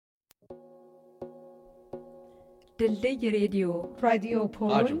دلدي راديو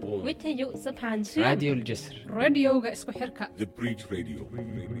بول ويتيو سبحانشي راديو الجسر راديو اسكو حركة The Bridge Radio.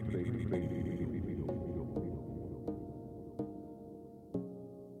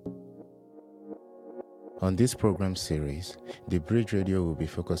 On this program series, the Bridge Radio will be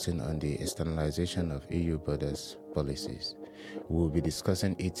focusing on the externalization of EU borders policies. We will be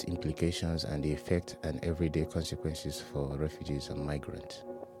discussing its implications and the effect and everyday consequences for refugees and migrants.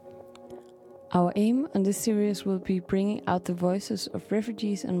 Our aim on this series will be bringing out the voices of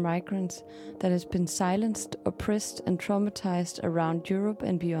refugees and migrants that has been silenced, oppressed and traumatized around Europe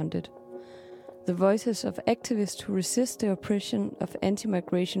and beyond it. The voices of activists who resist the oppression of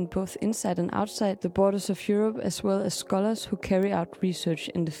anti-migration both inside and outside the borders of Europe, as well as scholars who carry out research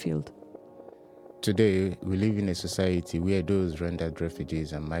in the field. Today, we live in a society where those rendered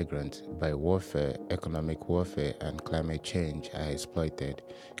refugees and migrants by warfare, economic warfare, and climate change are exploited,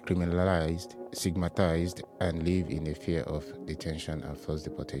 criminalized, stigmatized, and live in a fear of detention and forced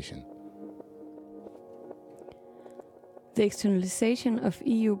deportation. The externalization of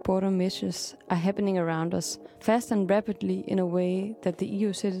EU border measures are happening around us fast and rapidly in a way that the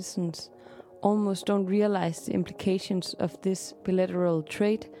EU citizens almost don't realize the implications of this bilateral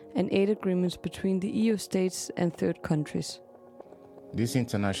trade and aid agreements between the EU states and third countries. This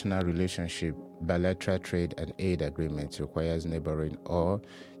international relationship, bilateral trade and aid agreements, requires neighboring or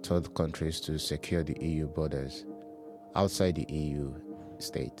third countries to secure the EU borders outside the EU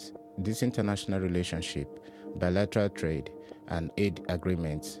states. This international relationship, bilateral trade and aid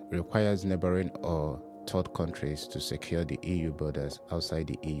agreements, requires neighboring or third countries to secure the EU borders outside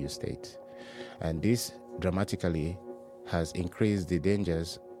the EU states. And this dramatically has increased the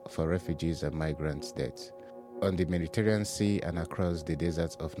dangers for refugees and migrants' deaths on the Mediterranean Sea and across the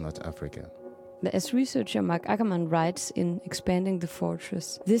deserts of North Africa. As researcher Mark Ackerman writes in Expanding the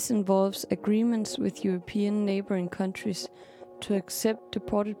Fortress, this involves agreements with European neighboring countries to accept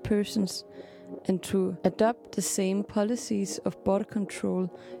deported persons and to adopt the same policies of border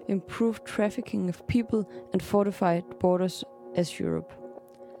control, improve trafficking of people, and fortified borders as Europe.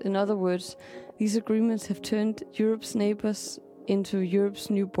 In other words, these agreements have turned Europe's neighbors into Europe's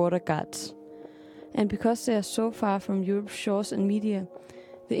new border guards. And because they are so far from Europe's shores and media,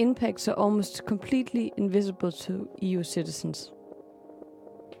 the impacts are almost completely invisible to EU citizens.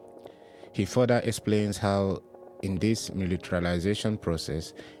 He further explains how in this militarization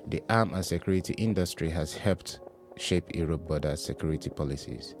process, the arms and security industry has helped shape Europe's border security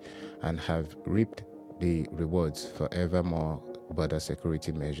policies and have reaped the rewards for ever more border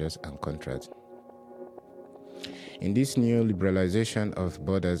security measures and contracts. In this new liberalization of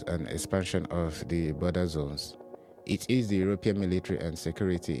borders and expansion of the border zones, it is the European military and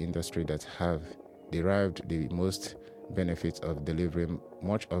security industry that have derived the most benefits of delivering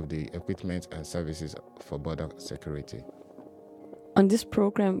much of the equipment and services for border security. On this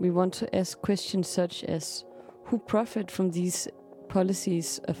program, we want to ask questions such as: who profit from these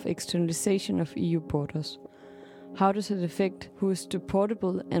policies of externalization of EU borders? How does it affect who is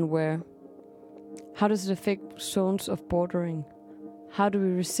deportable and where? How does it affect zones of bordering? How do we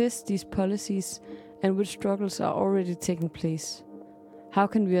resist these policies, and which struggles are already taking place? How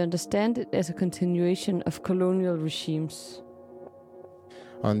can we understand it as a continuation of colonial regimes?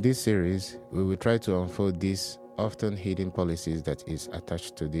 On this series, we will try to unfold these often hidden policies that is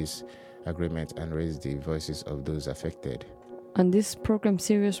attached to this agreement and raise the voices of those affected. On this program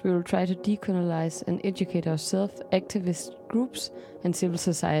series, we will try to decolonize and educate ourselves, activist groups, and civil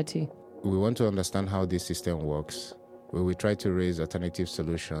society. We want to understand how this system works. We will try to raise alternative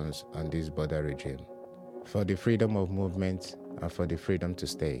solutions on this border regime for the freedom of movement and for the freedom to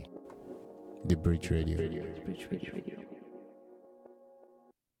stay. The Bridge Radio. Bridge Radio.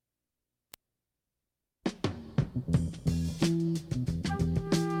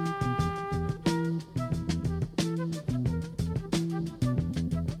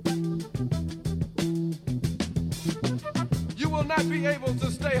 You will not be able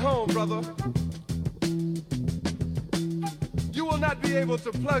to stay home, brother. You will not be able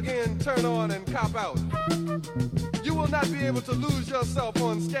to plug in, turn on, and cop out. You will not be able to lose yourself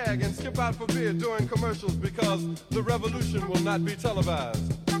on Skag and skip out for beer during commercials because the revolution will not be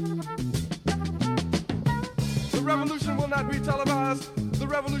televised. The revolution will not be televised. The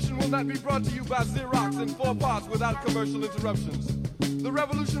revolution will not be brought to you by Xerox in 4 parts without commercial interruptions. The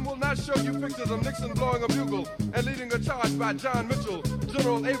revolution will not show you pictures of Nixon blowing a bugle and leading a charge by John Mitchell,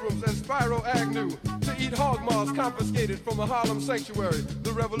 General Abrams, and Spyro Agnew to eat hog maws confiscated from a Harlem sanctuary.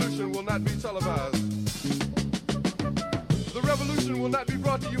 The revolution will not be televised. The revolution will not be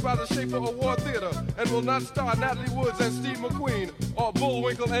brought to you by the Schaefer Award Theater and will not star Natalie Woods and Steve McQueen or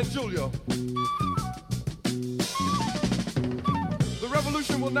Bullwinkle and Julia.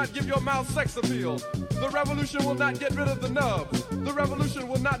 revolution will not give your mouth sex appeal. The revolution will not get rid of the nubs. The revolution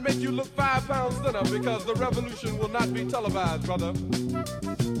will not make you look 5 pounds thinner, because the revolution will not be televised, brother.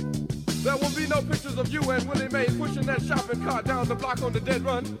 There will be no pictures of you and Willie Mae pushing that shopping cart down the block on the dead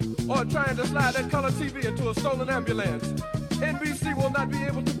run, or trying to slide that color TV into a stolen ambulance. NBC will not be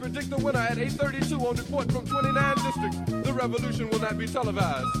able to predict the winner at 8:32 on report from 29 districts. The revolution will not be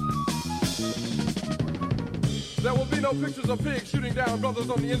televised. There will be no pictures of pigs shooting down brothers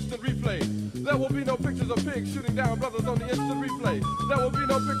on the instant replay. There will be no pictures of pigs shooting down brothers on the instant replay. There will be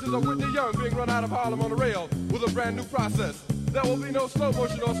no pictures of Whitney Young being run out of Harlem on a rail with a brand new process. There will be no slow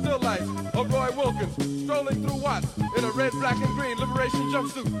motion or still life of Roy Wilkins strolling through Watts in a red, black, and green liberation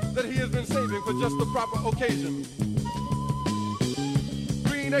jumpsuit that he has been saving for just the proper occasion.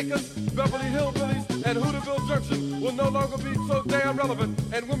 Green Acres, Beverly Hillbillies, and Hooterville Junction will no longer be so damn relevant,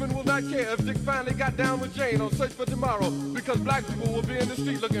 and women will not care if Dick finally got down with Jane on Search for Tomorrow, because black people will be in the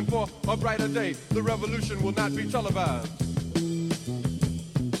street looking for a brighter day. The revolution will not be televised.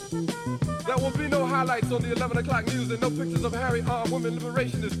 There will be no highlights on the 11 o'clock news and no pictures of Harry armed women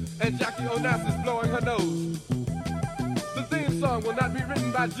liberationists and Jackie Onassis blowing her nose. The theme song will not be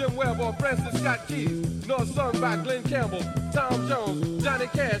written by Jim Webb or Francis Scott Keys, nor sung by Glenn Campbell, Tom Jones, Johnny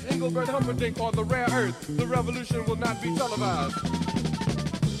Cash, Engelbert Humperdinck, or The Rare Earth. The revolution will not be televised.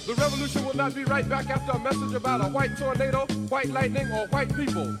 The revolution will not be right back after a message about a white tornado, white lightning, or white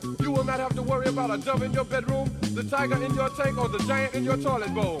people. You will not have to worry about a dove in your bedroom, the tiger in your tank, or the giant in your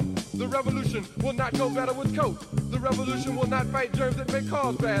toilet bowl. The revolution will not go better with Coke. The revolution will not fight germs that may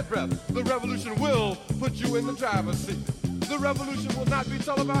cause bad breath. The revolution will put you in the driver's seat. The revolution will not be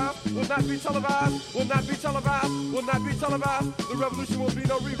televised, will not be televised, will not be televised, will not be televised. The revolution will be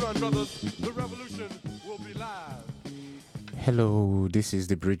no rerun, brothers. The revolution will be live. Hello, this is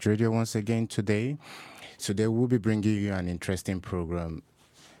the Bridge Radio once again today. Today we'll be bringing you an interesting program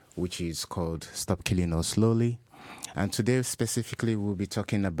which is called Stop Killing Us Slowly. And today specifically we'll be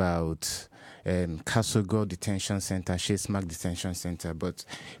talking about Kasogor Detention Center, Shesmak Detention Center. But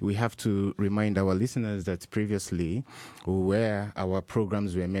we have to remind our listeners that previously where our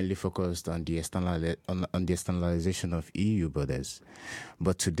programs were mainly focused on the externalization of EU borders.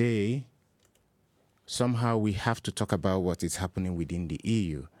 But today, somehow we have to talk about what is happening within the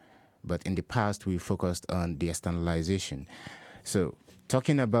EU. But in the past, we focused on the externalization. So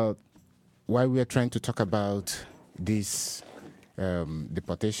talking about why we are trying to talk about these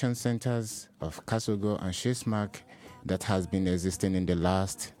deportation centers of Kasogor and Shesmak that has been existing in the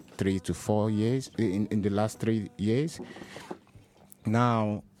last 3 to 4 years, in the last 3 years.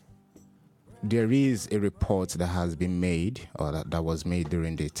 Now, there is a report that has been made, or that was made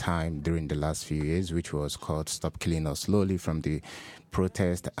during the last few years, which was called Stop Killing Us Slowly, from the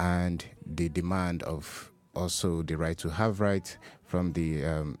protest and the demand of also the right to have rights from the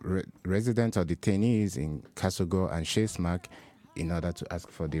residents or detainees in Kasogor and Shesmak in order to ask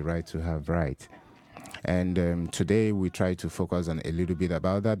for the right to have rights. And today we try to focus on a little bit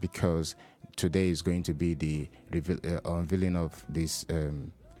about that, because today is going to be the unveiling of this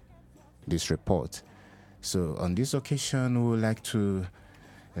report. So on this occasion, we would like to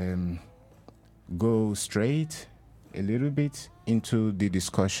go straight a little bit into the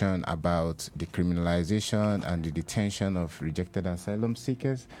discussion about the criminalization and the detention of rejected asylum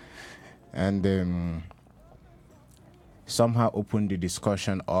seekers, and somehow open the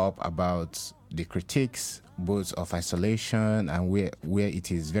discussion up about the critiques both of isolation and where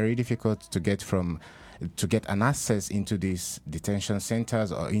it is very difficult to get an access into these detention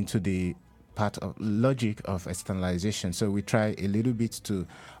centers or into the part of logic of externalization. So we try a little bit to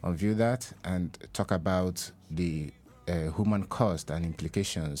unveil that and talk about the human cost and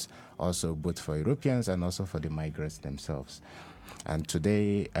implications, also both for Europeans and also for the migrants themselves. And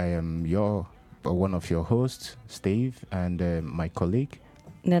today I am one of your hosts, Steve, and my colleague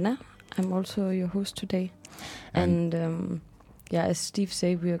Nana. I'm also your host today. And as Steve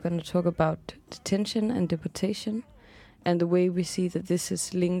said, we are going to talk about detention and deportation, and the way we see that this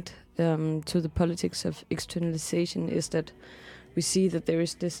is linked to the politics of externalization is that we see that there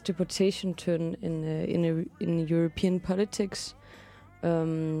is this deportation turn in European politics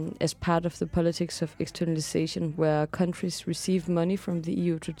as part of the politics of externalization, where countries receive money from the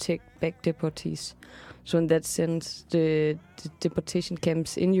EU to take back deportees. So in that sense, the deportation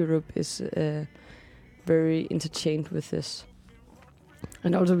camps in Europe is very interchained with this.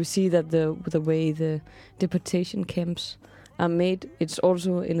 And also we see that the way the deportation camps are made, it's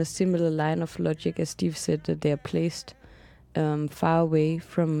also in a similar line of logic as Steve said, that they are placed far away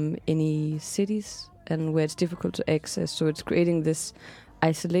from any cities and where it's difficult to access. So it's creating this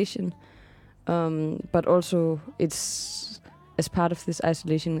isolation, but also it's as part of this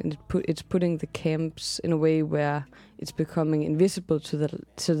isolation, it's putting the camps in a way where it's becoming invisible to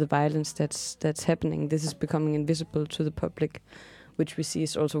the violence that's happening. This is becoming invisible to the public, which we see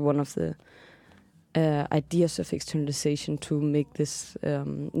is also one of the ideas of externalization, to make this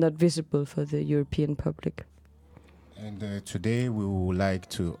not visible for the European public. And today we would like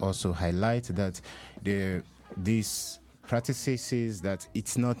to also highlight that these practices, that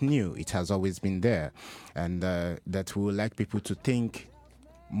it's not new, it has always been there, and that we would like people to think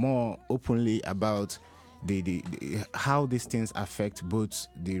more openly about the how these things affect both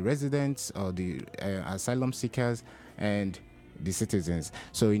the residents or the asylum seekers and the citizens.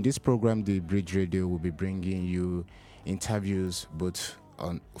 So in this program, the Bridge Radio will be bringing you interviews both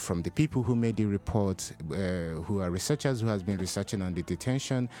from the people who made the report, who are researchers who has been researching on the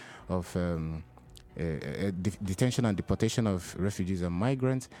detention and deportation of refugees and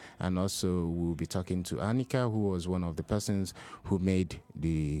migrants, and also we'll be talking to Annika, who was one of the persons who made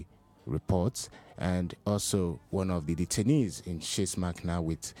the reports, and also one of the detainees in Shismak now,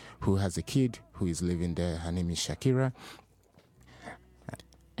 who has a kid who is living there. Her name is Shakira.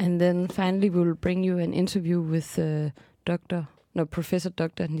 And then finally, we will bring you an interview with Professor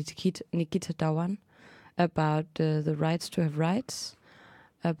Dr. Nikita Dhawan about the rights to have rights,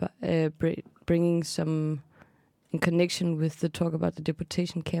 about bringing some, in connection with the talk about the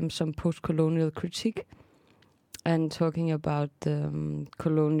deportation camps, some post-colonial critique, and talking about the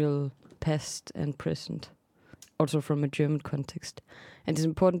colonial past and present, also from a German context. And it's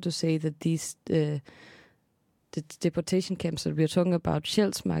important to say that these the deportation camps that we are talking about,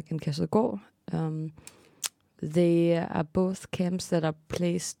 Sjælsmark and Kærshovedgård, they are both camps that are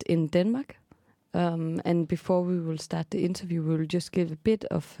placed in Denmark. And before we will start the interview, we will just give a bit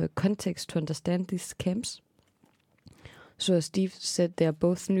of context to understand these camps. So as Steve said, they are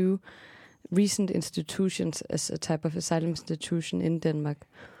both new, recent institutions as a type of asylum institution in Denmark.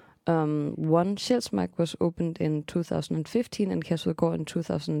 One, Sjælsmark, was opened in 2015 and Kærshovedgård in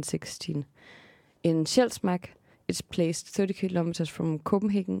 2016. In Sjælsmark, it's placed 30 kilometers from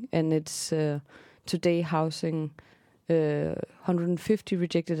Copenhagen, and it's today housing 150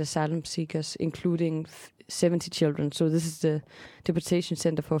 rejected asylum seekers, including 70 children. So this is the deportation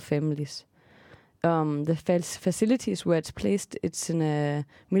center for families. The facilities where it's placed, it's in a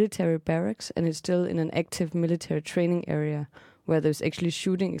military barracks, and it's still in an active military training area where there's actually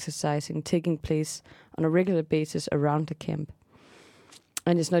shooting exercising taking place on a regular basis around the camp.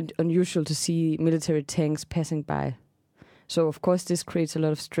 And it's not unusual to see military tanks passing by. So of course this creates a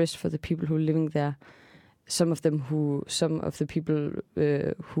lot of stress for the people who are living there. Some of the people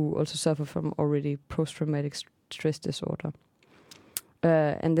who also suffer from already post-traumatic stress disorder.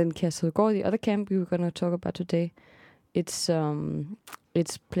 And then Kærshovedgård, the other camp we were going to talk about today, it's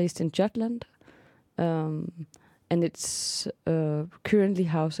placed in Jutland, and it's currently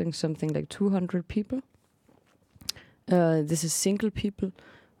housing something like 200 people. This is single people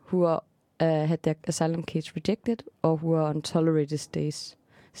who are had their asylum case rejected or who are on tolerated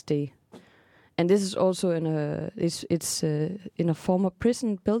stay. And this is also in a former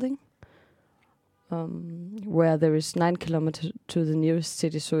prison building, where there is 9 kilometers to the nearest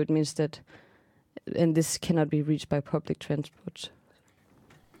city. So it means that, and this cannot be reached by public transport.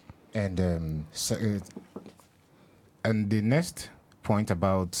 And and the next point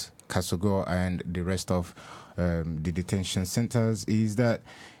about Kærshovedgård and the rest of the detention centers is that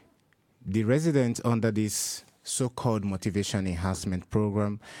the residents under this so-called motivation enhancement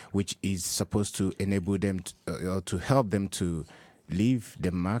program, which is supposed to enable them or to help them to leave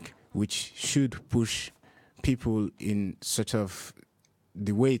Denmark, which should push people in sort of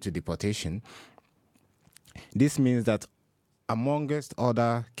the way to deportation. This means that amongst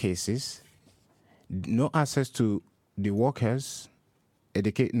other cases, no access to the workers,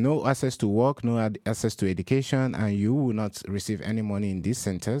 no access to work, no access to education, and you will not receive any money in these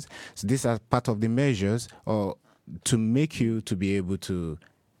centers. So these are part of the measures or to make you to be able to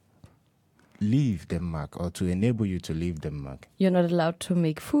leave Denmark or to enable you to leave Denmark. You're not allowed to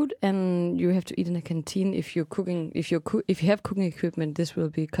make food, and you have to eat in a canteen. If you're cooking, if you have cooking equipment, this will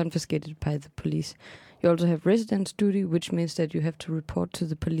be confiscated by the police. You also have residence duty, which means that you have to report to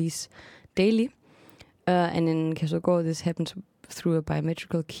the police daily. And in Kærshovedgård, this happens through a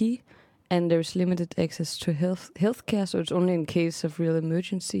biometrical key, and there's limited access to healthcare, so it's only in case of real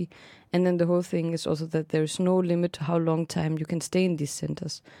emergency. And then the whole thing is also that there's no limit to how long time you can stay in these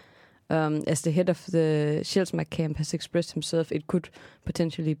centers. As the head of the Sjælsmark camp has expressed himself, it could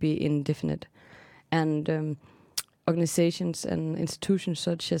potentially be indefinite. And organizations and institutions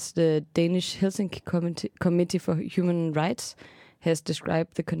such as the Danish Helsinki Committee for Human Rights has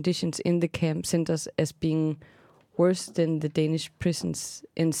described the conditions in the camp centers as being worse than the Danish prisons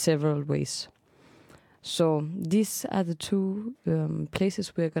in several ways. So these are the two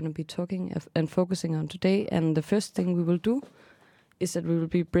places we're going to be talking and focusing on today. And the first thing we will do is that we will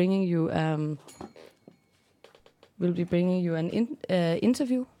be bringing you an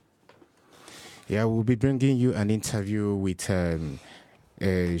interview. Yeah, we'll be bringing you an interview with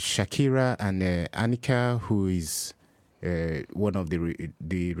Shakira and Annika, who is one of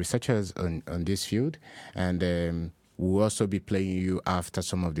the researchers on this field, and we'll also be playing you after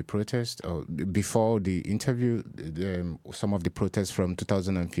some of the protests, or before the interview, some of the protests from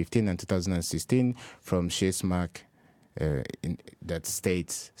 2015 and 2016 from Sjælsmark that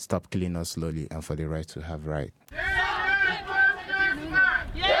states, "Stop killing us slowly and for the right to have right."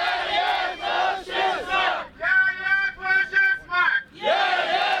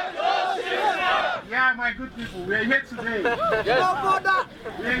 My good people, we are here today. Yes.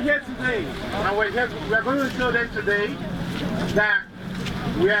 We are here today, and we are going to show them today that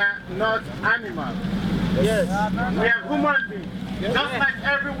we are not animals. Yes. We are human beings, just like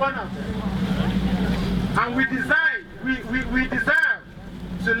every one of them. And we deserve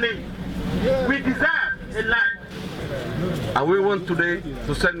to live. We deserve a life. And we want today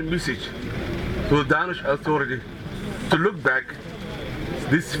to send a message to the Danish authority to look back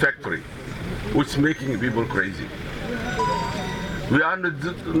this factory, which is making people crazy. We are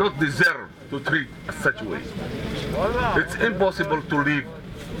not deserve to treat such a way. It's impossible to live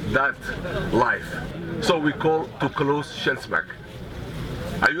that life. So we call to close Sjælsmark.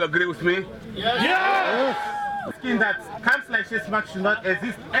 Are you agree with me? Yes. Skin that camps like Sjælsmark should not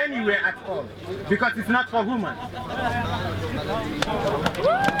exist anywhere at all, because it's not for humans.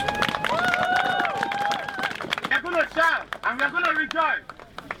 We're going to shout and we're going to rejoice.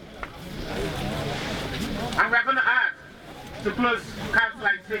 And we're going to ask to close camps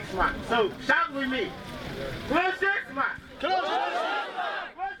like Sjælsmark. So shout with me. Close Sjælsmark! Close Sjælsmark!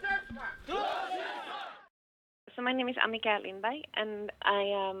 Close Sjælsmark! So my name is Annika Lindberg, and I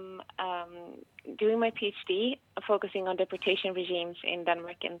am doing my PhD focusing on deportation regimes in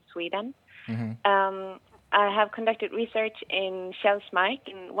Denmark and Sweden. Mm-hmm. I have conducted research in Sjælsmark,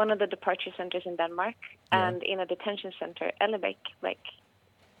 in one of the departure centers in Denmark, and in a detention center, Ellebæk, like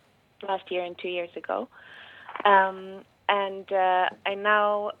last year and 2 years ago. I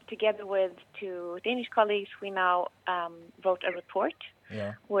now, together with two Danish colleagues, we now wrote a report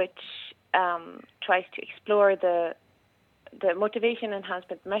which tries to explore the motivation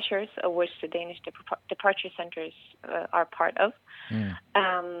enhancement measures of which the Danish departure centers are part of,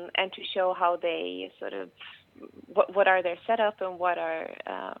 and to show how they sort of what are their setup and what are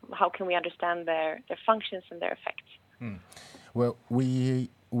how can we understand their functions and their effects. Well,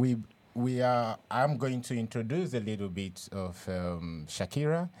 I'm going to introduce a little bit of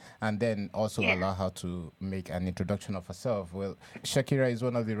Shakira, and then also allow her to make an introduction of herself. Well, Shakira is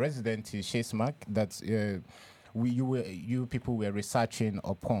one of the residents in Sjælsmark that you people were researching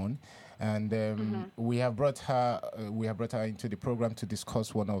upon, and we have brought her into the program to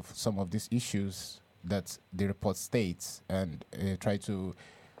discuss some of these issues that the report states, and try to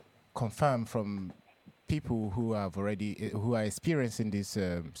confirm from people who are experiencing these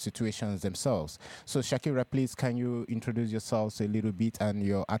situations themselves. So Shakira, please, can you introduce yourselves a little bit and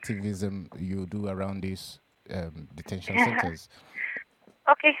your activism you do around these detention centers?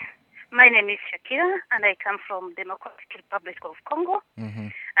 Okay, my name is Shakira, and I come from Democratic Republic of Congo,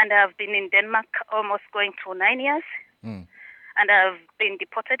 and I've been in Denmark almost going to 9 years, and I've been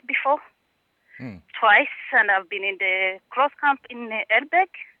deported before twice, and I've been in the cross camp in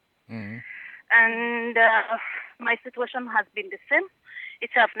Ellebæk. And my situation has been the same. It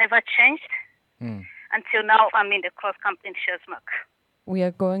has never changed until now. I'm in the cross camp in Sjælsmark. We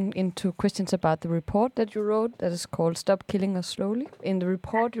are going into questions about the report that you wrote that is called "Stop Killing Us Slowly." In the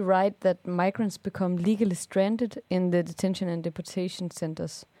report, you write that migrants become legally stranded in the detention and deportation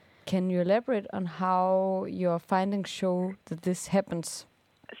centers. Can you elaborate on how your findings show that this happens?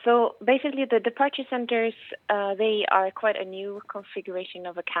 So basically, the departure centers, they are quite a new configuration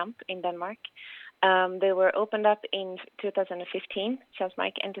of a camp in Denmark. They were opened up in 2015,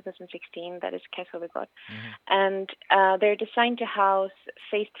 Sjælsmark, and 2016, that is Kærshovedgård. And they're designed to house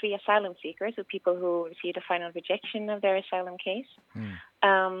phase 3 asylum seekers, so people who received a final rejection of their asylum case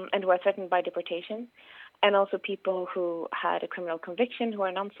and who are threatened by deportation, and also people who had a criminal conviction, who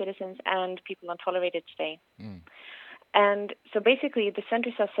are non-citizens, and people on tolerated stay. And so basically, the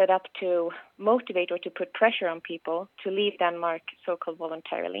centers are set up to motivate or to put pressure on people to leave Denmark so-called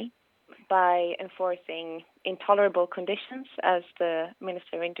voluntarily by enforcing intolerable conditions, as the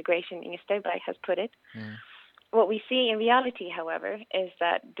Minister of Integration, Inger Støjberg, has put it. What we see in reality, however, is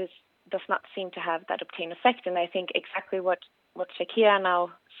that does not seem to have that obtained effect. And I think exactly what Shakira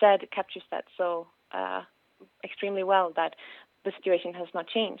now said captures that so extremely well, that the situation has not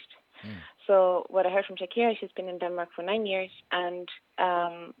changed. So what I heard from Shakira, she's been in Denmark for 9 years and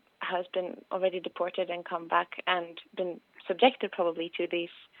has been already deported and come back and been subjected probably to these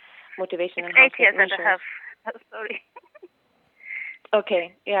motivation and 8 years measures. and a half. Sorry.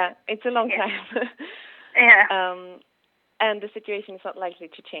 Okay, yeah, it's a long time. Yeah. And the situation is not likely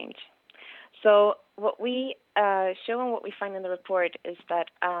to change. So what we show and what we find in the report is that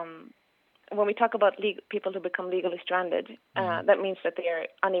when we talk about people who become legally stranded, that means that they are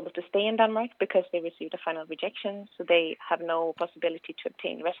unable to stay in Denmark because they received a final rejection, so they have no possibility to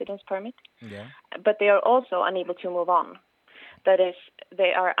obtain residence permit. Yeah. But they are also unable to move on. That is,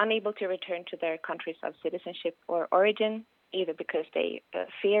 they are unable to return to their countries of citizenship or origin, either because they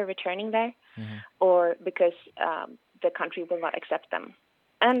fear returning there or because the country will not accept them,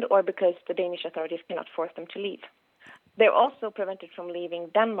 and or because the Danish authorities cannot force them to leave. They're also prevented from leaving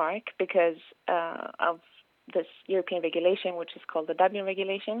Denmark because of this European regulation, which is called the Dublin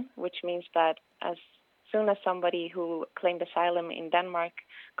regulation, which means that as soon as somebody who claimed asylum in Denmark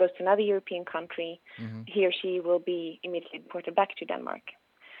goes to another European country, he or she will be immediately deported back to Denmark.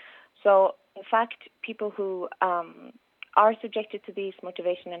 So, in fact, people who are subjected to these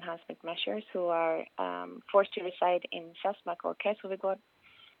motivation enhancement measures, who are forced to reside in Sjælsmark or Kærshovedgård,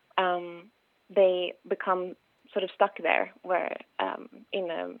 they become sort of stuck there, where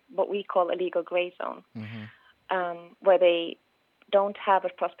in what we call a legal gray zone, where they don't have a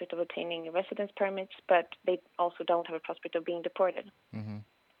prospect of obtaining residence permits, but they also don't have a prospect of being deported.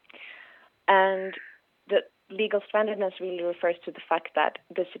 And the legal strandedness really refers to the fact that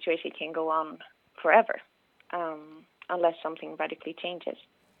the situation can go on forever, unless something radically changes.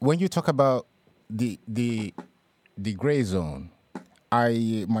 When you talk about the gray zone,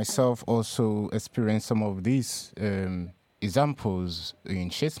 I myself also experienced some of these examples in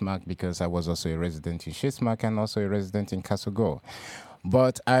Sjælsmark, because I was also a resident in Sjælsmark and also a resident in Kærshovedgård.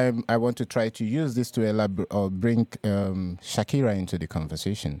 But I want to try to use this to elaborate or bring Shakira into the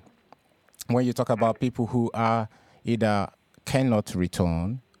conversation. When you talk about people who are either cannot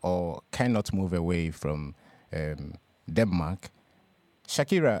return or cannot move away from Denmark,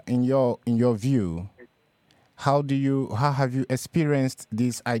 Shakira, in your view, how have you experienced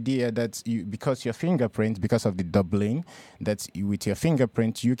this idea that because of the doubling, that with your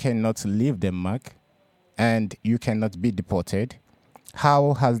fingerprint you cannot leave Denmark and you cannot be deported?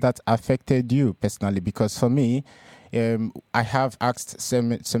 How has that affected you personally? Because for me, I have asked so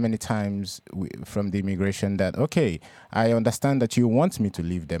many times from the immigration that, okay, I understand that you want me to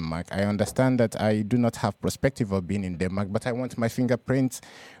leave Denmark. I understand that I do not have perspective of being in Denmark, but I want my fingerprints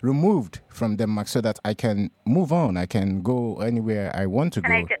removed from Denmark so that I can move on. I can go anywhere I want to go.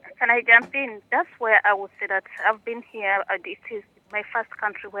 Can I jump in? That's where I would say that I've been here. It is my first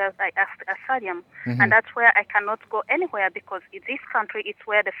country where I asked asylum, and that's where I cannot go anywhere because in this country, it's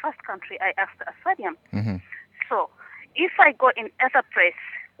where the first country I asked asylum. So if I go in other place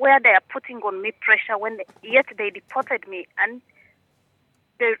where they are putting on me pressure yet they deported me and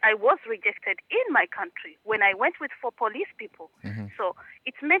I was rejected in my country when I went with 4 police people. So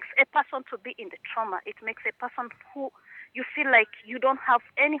it makes a person to be in the trauma. It makes a person who you feel like you don't have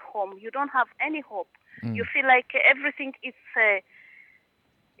any home, you don't have any hope. You feel like everything is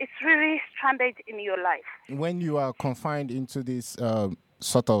it's really stranded in your life. When you are confined into this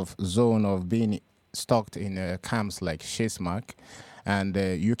sort of zone of being stuck in camps like Sjælsmark, and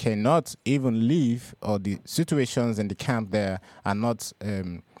you cannot even leave, or the situations in the camp there are not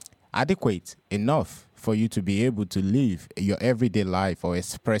adequate enough for you to be able to live your everyday life or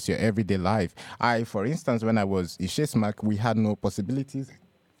express your everyday life. For instance, when I was in Sjælsmark, we had no possibilities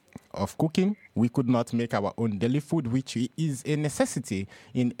of cooking. We could not make our own daily food, which is a necessity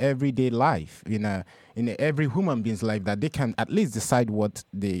in everyday life, in every human being's life, that they can at least decide what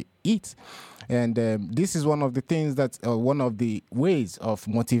they eat. And this is one of the things that one of the ways of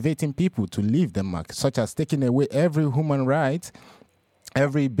motivating people to leave Denmark, such as taking away every human right,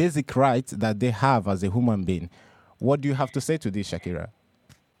 every basic right that they have as a human being. What do you have to say to this, Shakira?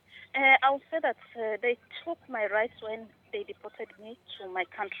 I would say that they took my rights when they deported me to my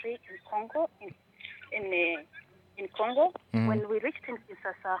country in Congo. In Congo, when we reached in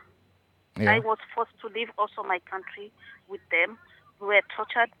Kinshasa, I was forced to leave also my country with them. We were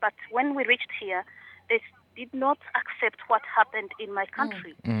tortured, but when we reached here, they did not accept what happened in my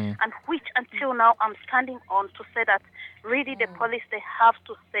country, and which until now I'm standing on to say that really the police, they have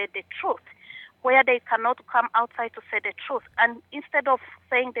to say the truth, where they cannot come outside to say the truth. And instead of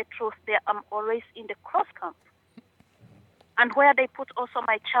saying the truth, they are always in the cross camp. and where they put also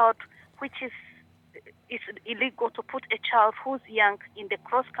my child, which is illegal to put a child who's young in the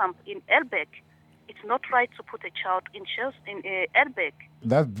cross camp in Elbeck. It's not right to put a child in Elbeck.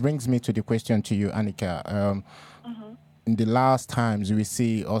 That brings me to the question to you, Annika. In the last times we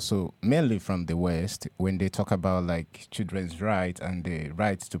see also mainly from the West when they talk about like children's rights and the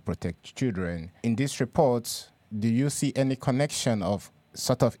rights to protect children. In these reports, do you see any connection of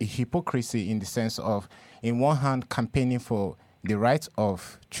sort of a hypocrisy in the sense of, in one hand, campaigning for the rights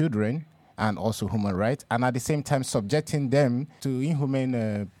of children and also human rights, and at the same time subjecting them to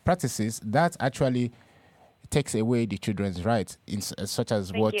inhumane practices that actually takes away the children's rights, such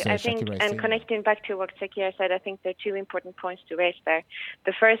as what Shakira is saying? And connecting back to what Shakira said, I think there are two important points to raise there.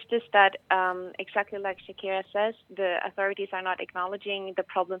 The first is that, exactly like Shakira says, the authorities are not acknowledging the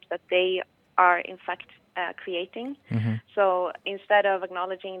problems that they are, in fact, creating. So instead of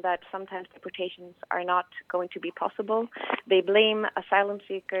acknowledging that sometimes deportations are not going to be possible, they blame asylum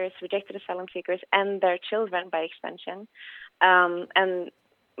seekers, rejected asylum seekers, and their children by extension. And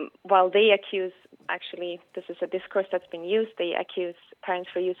while they accuse, actually, this is a discourse that's been used, they accuse parents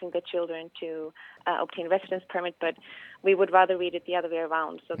for using their children to obtain residence permit, but we would rather read it the other way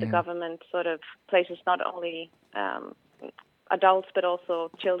around. So the government sort of places not only adults but also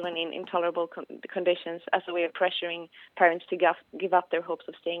children in intolerable conditions as a way of pressuring parents to give up their hopes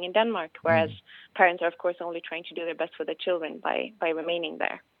of staying in Denmark, whereas parents are, of course, only trying to do their best for their children by remaining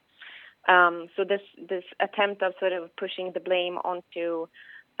there. So this attempt of sort of pushing the blame onto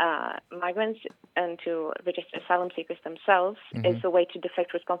migrants and to registered asylum seekers themselves is a way to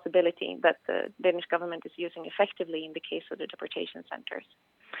deflect responsibility that the Danish government is using effectively in the case of the deportation centers.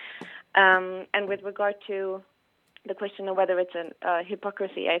 And with regard to the question of whether it's a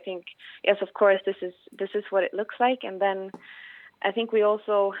hypocrisy, I think, yes, of course, this is what it looks like. And then I think we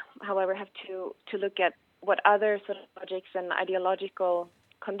also, however, have to look at what other sort of logics and ideological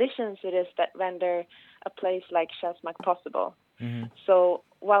conditions it is that render a place like Sjælsmark possible. So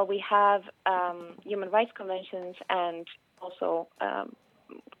while we have human rights conventions and also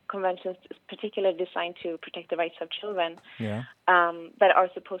conventions particularly designed to protect the rights of children that are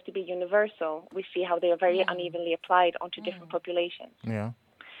supposed to be universal, we see how they are very unevenly applied onto different populations.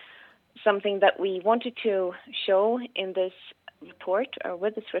 Something that we wanted to show in this report, or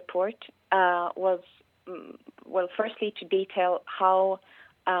with this report, was, well, firstly to detail how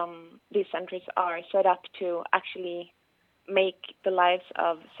these centers are set up to actually make the lives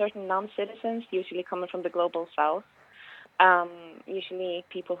of certain non-citizens, usually coming from the global south, usually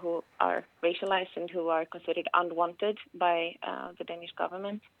people who are racialized and who are considered unwanted by the Danish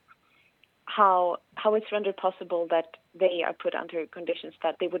government, how it's rendered possible that they are put under conditions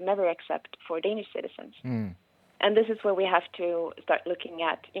that they would never accept for Danish citizens. And this is where we have to start looking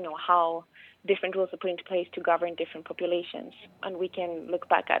at, how different rules are put into place to govern different populations. And we can look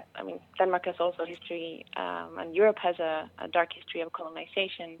back at, Denmark has also history, and Europe has a dark history of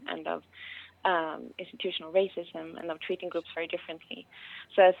colonization and of institutional racism and of treating groups very differently.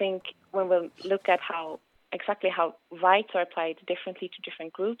 So I think when we look at how rights are applied differently to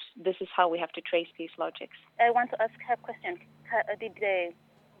different groups, this is how we have to trace these logics. I want to ask her a question. Did the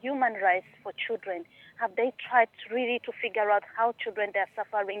human rights for children, have they tried really to figure out how children they are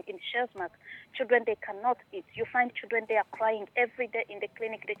suffering in Sjælsmark? Children they cannot eat. You find children they are crying every day in the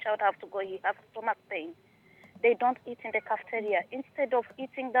clinic. The child have to go, he has stomach pain. They don't eat in the cafeteria. Instead of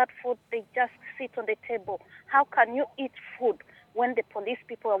eating that food, they just sit on the table. How can you eat food when the police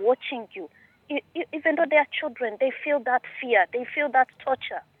people are watching you? Even though they are children, they feel that fear. They feel that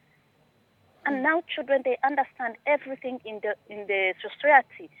torture. And now children, they understand everything in the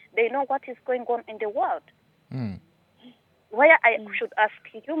society. They know what is going on in the world. Where I should ask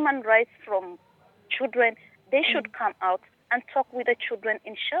human rights from children, they should come out and talk with the children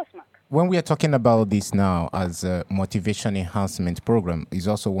in Sjælsmark. When we are talking about this now as a motivation enhancement program, is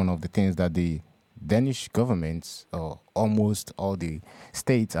also one of the things that the Danish governments, or almost all the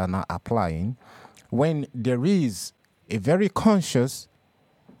states, are now applying, when there is a very conscious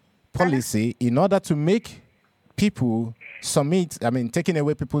policy in order to make people submit, taking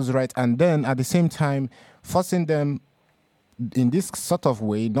away people's rights, and then at the same time forcing them in this sort of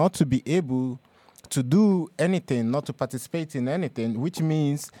way not to be able to do anything, not to participate in anything, which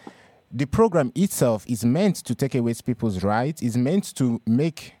means the program itself is meant to take away people's rights, is meant to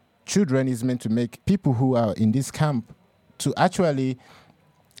make children, is meant to make people who are in this camp to actually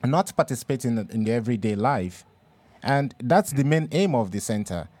not participate in the everyday life. And that's the main aim of the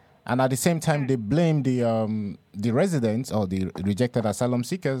center. And at the same time, they blame the residents or the rejected asylum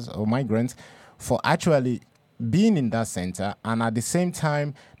seekers or migrants for actually being in that center and at the same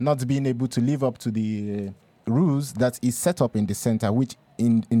time not being able to live up to the rules that is set up in the center, which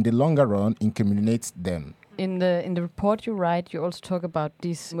in the longer run incriminates them. In the report you write, you also talk about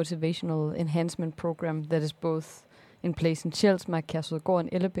this motivational enhancement program that is both in place in Sjælsmark, Kærshovedgård,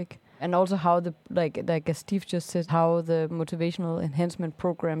 and Ellebæk, and also how like as Steve just said, how the motivational enhancement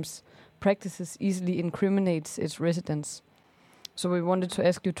programs practices easily incriminates its residents. So we wanted to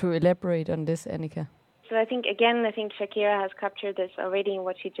ask you to elaborate on this, Annika. So I think Shakira has captured this already in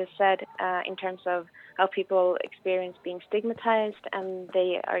what she just said in terms of how people experience being stigmatized, and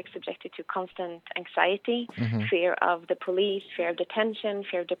they are subjected to constant anxiety, fear of the police, fear of detention,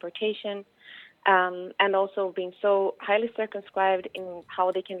 fear of deportation, and also being so highly circumscribed in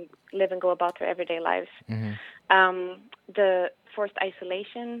how they can live and go about their everyday lives. The forced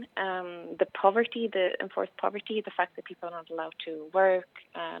isolation, the poverty, the enforced poverty, the fact that people are not allowed to work,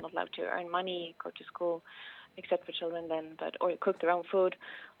 not allowed to earn money, go to school, except for children or cook their own food.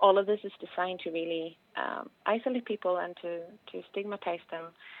 All of this is designed to really isolate people and to stigmatize them.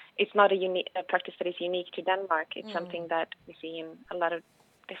 It's not a practice that is unique to Denmark. It's something that we see in a lot of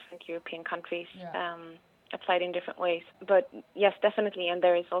different European countries, applied in different ways. But yes, definitely, and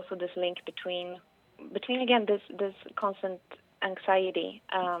there is also this link between again this constant anxiety.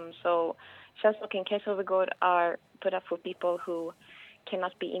 So Sjælsmark and Kærshovedgård are put up for people who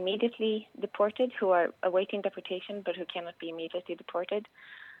cannot be immediately deported, who are awaiting deportation but who cannot be immediately deported.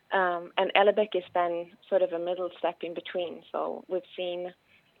 And Ellebæk is then sort of a middle step in between. So we've seen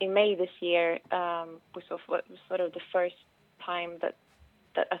in May this year, we saw sort of the first time that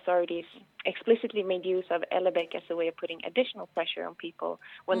authorities explicitly made use of Ellebæk as a way of putting additional pressure on people.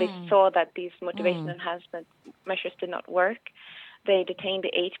 When they saw that these motivation enhancement measures did not work, they detained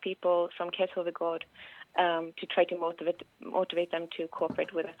 8 people from Kærshovedgård to try to motivate them to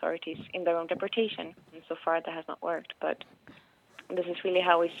cooperate with authorities in their own deportation. And so far that has not worked, but this is really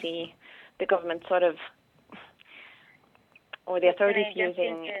how we see the government or the authorities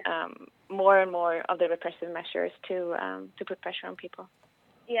using more and more of the repressive measures to put pressure on people.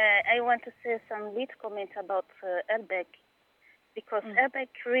 Yeah, I want to say some lead comment about Ellebæk, because Ellebæk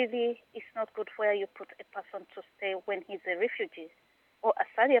really is not good where you put a person to stay when he's a refugee or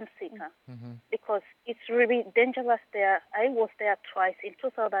asylum seeker, because it's really dangerous there. I was there twice, in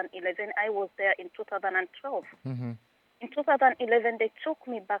 2011, I was there in 2012. In 2011, they took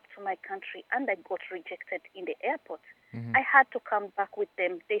me back to my country and I got rejected in the airport. I had to come back with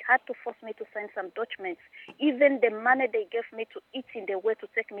them. They had to force me to sign some documents. Even the money they gave me to eat in the way to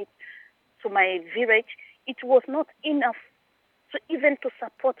take me to my village, it was not enough even to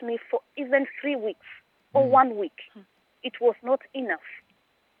support me for even 3 weeks or 1 week. It was not enough.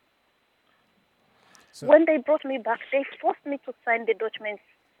 So when they brought me back, they forced me to sign the documents,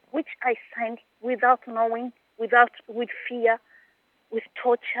 which I signed without knowing, with fear, with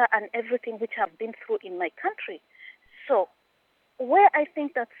torture and everything which I've been through in my country. So where I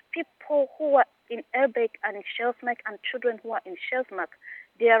think that people who are in Ellebæk and in Sjælsmark and children who are in Sjælsmark,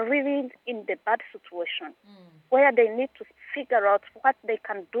 they are really in the bad situation where they need to figure out what they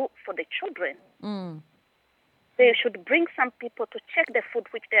can do for the children. They should bring some people to check the food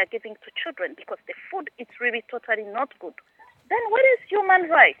which they are giving to children, because the food is really totally not good. Then what is human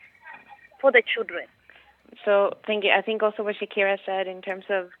rights for the children? So thank you. I think also what Shakira said in terms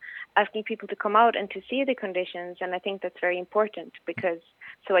of asking people to come out and to see the conditions, and I think that's very important because,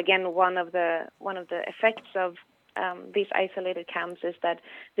 so again, one of the effects of these isolated camps is that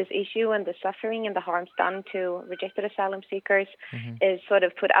this issue and the suffering and the harms done to rejected asylum seekers is sort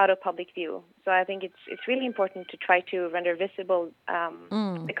of put out of public view. So I think it's really important to try to render visible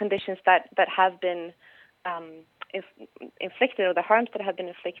the conditions that have been inflicted, or the harms that have been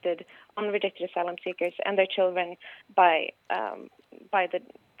inflicted on rejected asylum seekers and their children by the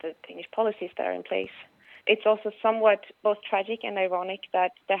Danish policies that are in place. It's also somewhat both tragic and ironic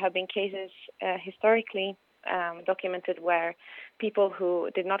that there have been cases historically documented where people who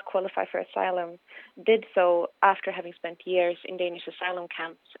did not qualify for asylum did so after having spent years in Danish asylum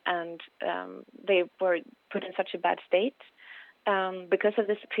camps, and they were put in such a bad state because of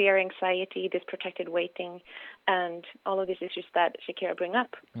this fear, anxiety, this protected waiting, and all of these issues that Shakira bring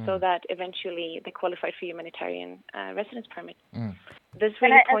up, so that eventually they qualified for humanitarian residence permit. This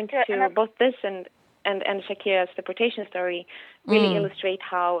really points to both this and Shakira's deportation story really illustrate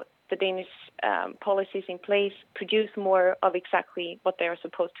how the Danish policies in place produce more of exactly what they are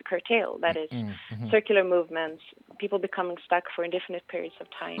supposed to curtail. That is, circular movements, people becoming stuck for indefinite periods of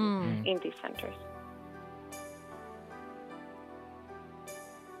time in these centers.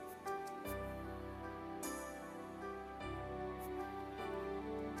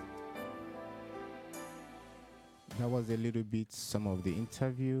 That was a little bit some of the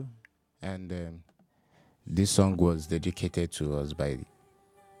interview, and This song was dedicated to us by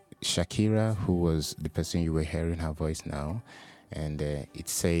Shakira, who was the person you were hearing her voice now. And it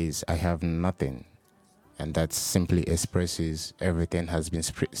says, I have nothing. And that simply expresses everything has been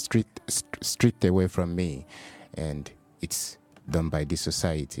stripped away from me. And it's done by this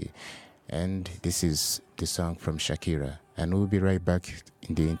society. And this is the song from Shakira. And we'll be right back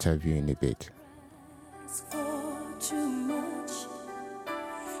in the interview in a bit. It's for too much,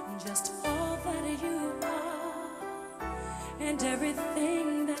 just all that you are, and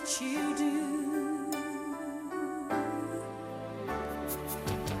everything that you do.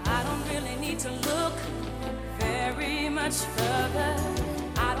 I don't really need to look very much further.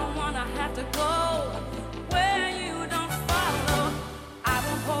 I don't want to have to go where you don't follow. I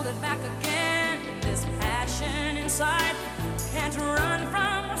won't hold it back again. This passion inside can't run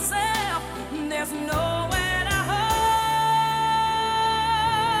from myself. There's nowhere to hide.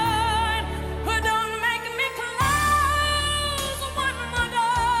 But don't make me close one more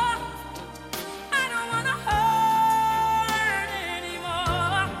door. I don't wanna hurt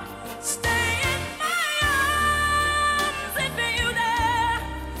anymore. Stay in my arms if you dare.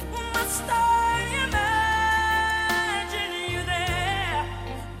 Must I imagine you there?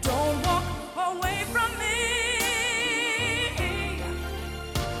 Don't walk away from me.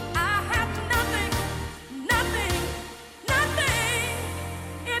 I have nothing, nothing, nothing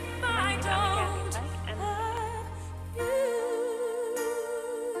if I don't have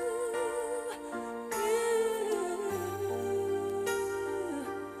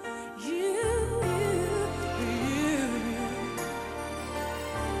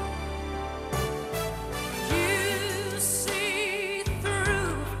you see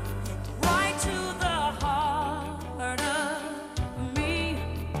through right to the heart of me.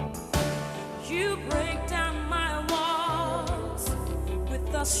 You break down my walls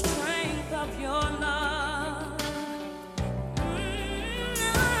with the strength of your love.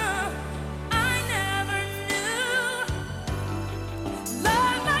 I never knew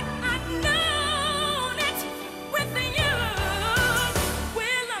love like I've known it with you.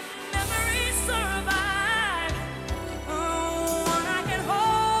 Will a memory survive? One I can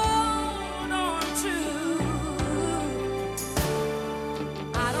hold on to.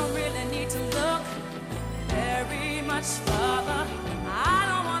 I don't really need to look very much further. I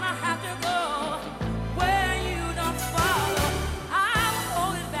don't wanna have to go where you don't follow. I'll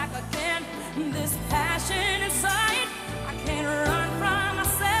hold it back again. This passion inside, I can't run from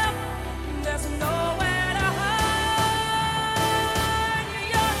myself. There's nowhere to hide.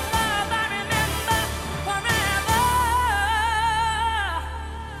 Your love I remember forever.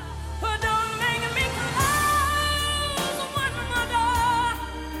 But don't make me close one more door.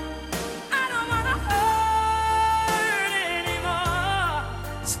 I don't wanna hurt anymore.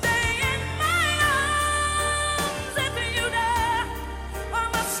 Stay in my arms if you dare. Or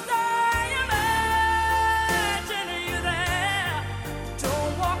must I imagine you there?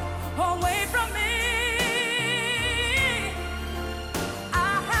 Don't walk away from me. I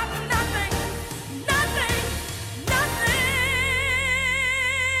have nothing, nothing, nothing.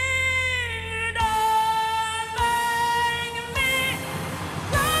 Don't make me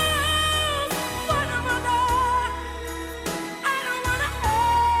close one more door. I don't wanna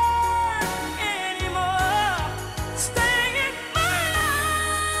hurt anymore. Stay in my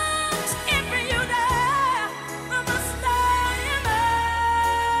arms if you dare. I must I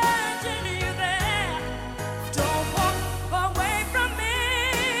imagine you there. Don't walk away from me.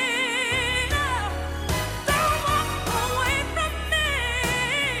 Don't walk away from me.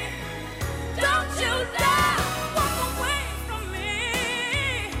 Don't you dare walk away from me.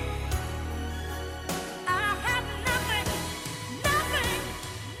 I have nothing, nothing,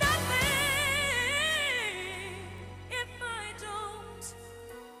 nothing if I don't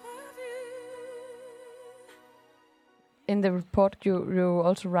have you. In the report, you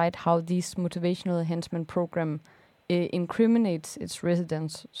also write how this motivational enhancement program incriminates its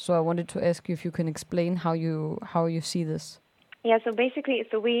residents. So I wanted to ask you if you can explain how you see this. Yeah, so basically,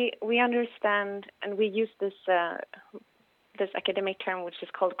 we understand and we use this this academic term, which is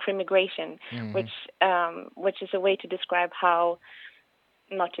called crimigration, which is a way to describe how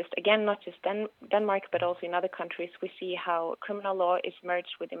not just Denmark, but also in other countries, we see how criminal law is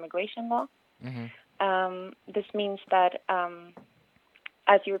merged with immigration law. This means that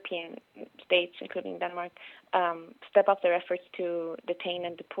as European states, including Denmark, step up their efforts to detain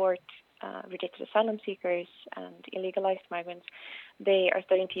and deport rejected asylum seekers and illegalized migrants, they are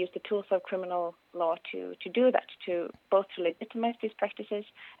starting to use the tools of criminal law to do that, to both to legitimize these practices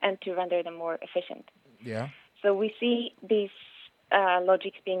and to render them more efficient. Yeah. So we see these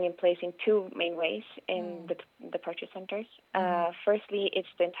logic is being in place in two main ways in the departure centers. Firstly, it's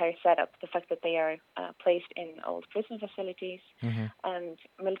the entire setup, the fact that they are placed in old prison facilities and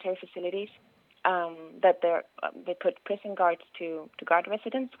military facilities, that they put prison guards to guard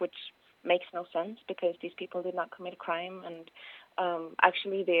residents, which makes no sense because these people did not commit a crime, and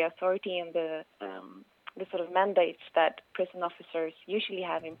actually the authority and the sort of mandates that prison officers usually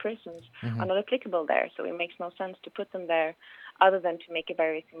have in prisons are not applicable there. So it makes no sense to put them there other than to make a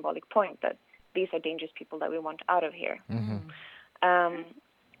very symbolic point that these are dangerous people that we want out of here.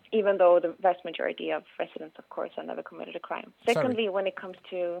 Even though the vast majority of residents, of course, have never committed a crime. Secondly, when it comes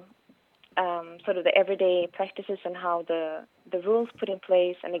to sort of the everyday practices and how the rules put in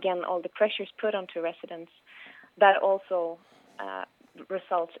place, and again, all the pressures put onto residents, that also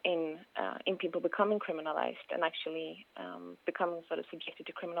results in people becoming criminalized and actually becoming sort of subjected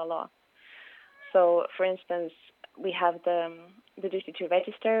to criminal law. So, for instance, we have the duty to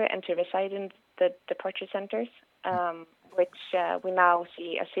register and to reside in the departure centers, which we now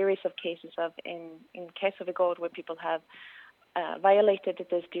see a series of cases of in Keisovigod, where people have violated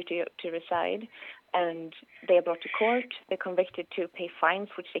this duty to reside, and they are brought to court. They're convicted to pay fines,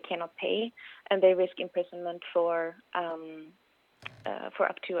 which they cannot pay, and they risk imprisonment for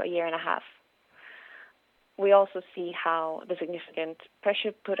up to a year and a half. We also see how the significant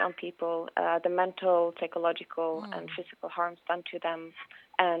pressure put on people, the mental, psychological, and physical harms done to them,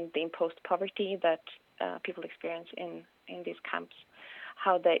 and the imposed poverty that people experience in these camps,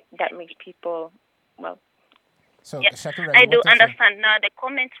 how that makes people, well... So, yes, Shakira, I do understand. Now, the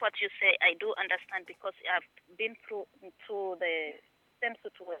comments, what you say, I do understand because I've been through the same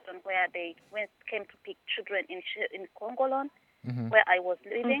situation where they came to pick children in Congolon, where I was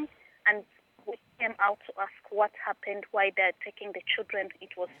living, and we came out to ask what happened, why they're taking the children.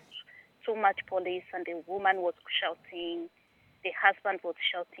 It was too much police, and the woman was shouting, the husband was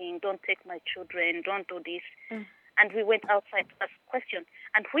shouting, don't take my children, don't do this. And we went outside to ask questions,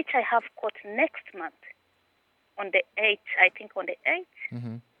 and which I have court next month. On the 8th, I think on the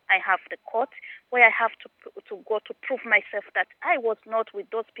 8th, I have the court where I have to go to prove myself that I was not with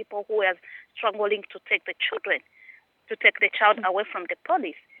those people who were struggling to take the children, to take the child away from the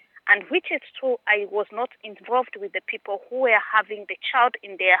police. And which is true, I was not involved with the people who were having the child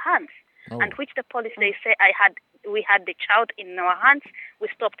in their hands. And which the police, they say we had the child in our hands, we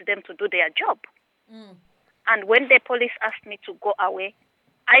stopped them to do their job. And when the police asked me to go away,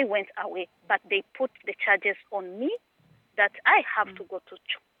 I went away, but they put the charges on me that I have to go to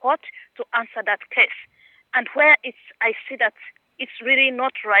court to answer that case. And where I see that it's really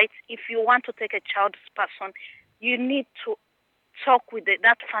not right. If you want to take a child's person, you need to talk with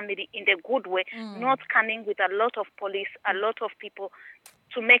that family in a good way, not coming with a lot of police, a lot of people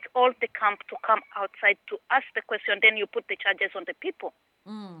to make all the camp to come outside to ask the question, then you put the charges on the people.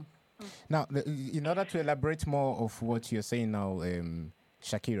 Now, in order to elaborate more of what you're saying now,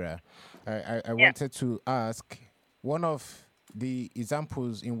 Shakira, I wanted to ask, one of the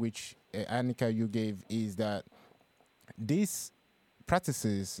examples in which Annika you gave is that these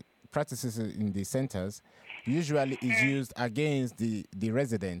practices in the centers usually is used against the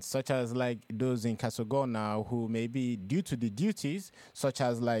residents, such as like those in Kasogor now who may be due to the duties, such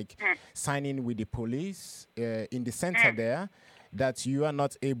as like signing with the police in the center there, that you are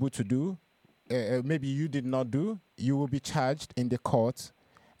not able to do, maybe you did not do, you will be charged in the court,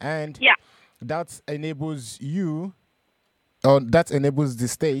 and that enables you, or that enables the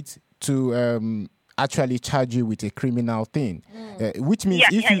state to actually charge you with a criminal thing, which means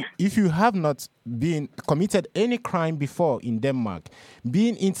if you have not been committed any crime before in Denmark,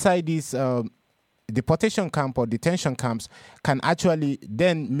 being inside this deportation camp or detention camps can actually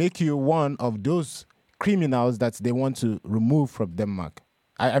then make you one of those criminals that they want to remove from Denmark.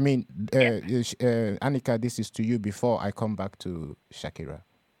 I mean, Annika, this is to you before I come back to Shakira.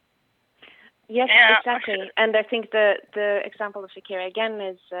 Yes, exactly. And I think the example of Shakira, again,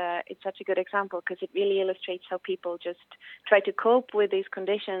 is it's such a good example because it really illustrates how people just try to cope with these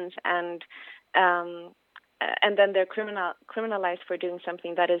conditions and then they're criminalized for doing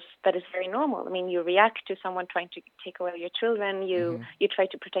something that is very normal. I mean, you react to someone trying to take away your children, you try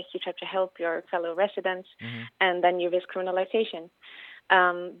to protect, you try to help your fellow residents, and then you risk criminalization.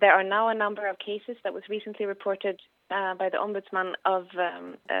 There are now a number of cases that was recently reported by the Ombudsman of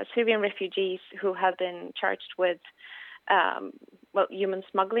Syrian refugees who have been charged with human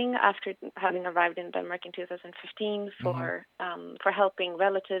smuggling after having arrived in Denmark in 2015 for helping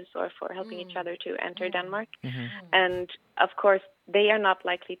relatives or for helping each other to enter Denmark. And of course, they are not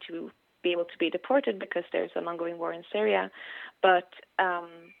likely to be able to be deported because there's an ongoing war in Syria. But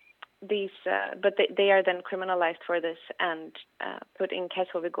but they are then criminalized for this and put in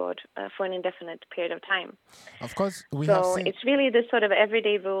Käshovigård for an indefinite period of time. Of course, it's really this sort of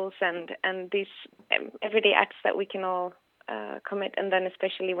everyday rules and these everyday acts that we can all commit, and then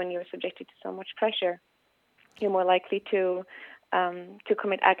especially when you're subjected to so much pressure, you're more likely to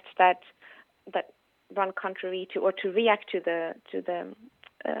commit acts that run contrary to or to react to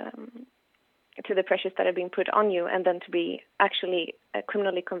the pressures that are being put on you, and then to be actually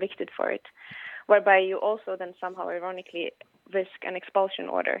criminally convicted for it, whereby you also then somehow ironically risk an expulsion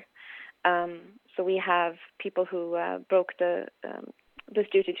order. So we have people who broke this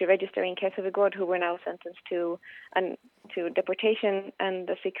duty to register in Käshovigård who were now sentenced to deportation and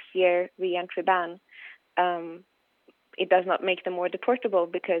a 6-year re-entry ban. It does not make them more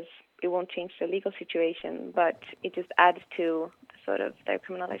deportable because it won't change the legal situation, but it just adds to sort of their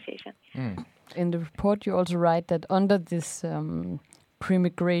criminalization. In the report, you also write that under this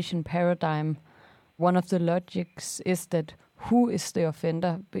pre-migration paradigm, one of the logics is that who is the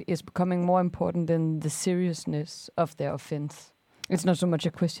offender is becoming more important than the seriousness of their offense. It's not so much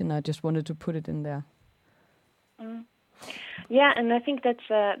a question. I just wanted to put it in there. Yeah, and I think that's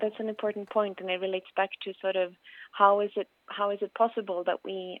an important point, and it relates back to sort of how is it possible that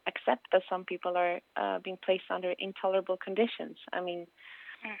we accept that some people are being placed under intolerable conditions? I mean,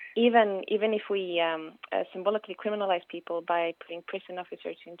 even if we symbolically criminalize people by putting prison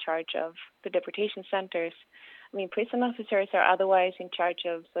officers in charge of the deportation centers, I mean, prison officers are otherwise in charge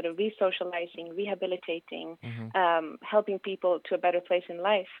of sort of re-socializing, rehabilitating, helping people to a better place in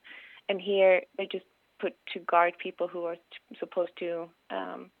life, and here they just put to guard people who are supposed to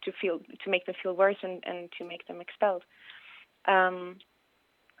make them feel worse and to make them expelled.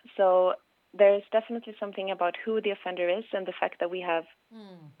 So there's definitely something about who the offender is and the fact that we have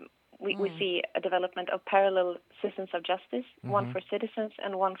we see a development of parallel systems of justice, one for citizens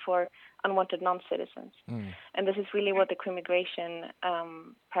and one for unwanted non-citizens. And this is really what the immigration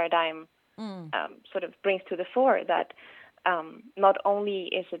paradigm sort of brings to the fore, that not only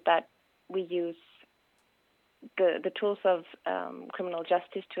is it that we use the tools of criminal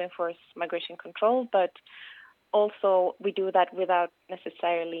justice to enforce migration control, but also we do that without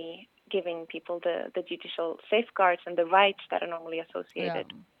necessarily giving people the judicial safeguards and the rights that are normally associated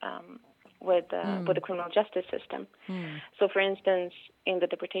with the criminal justice system. So, for instance, in the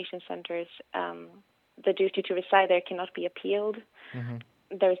deportation centers, the duty to reside there cannot be appealed.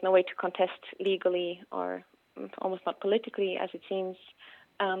 There is no way to contest legally or almost not politically, as it seems,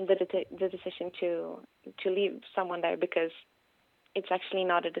 the decision to leave someone there, because it's actually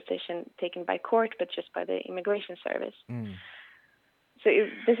not a decision taken by court, but just by the immigration service. So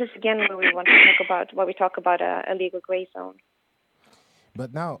this is again where we want to talk about, where we talk about a legal gray zone.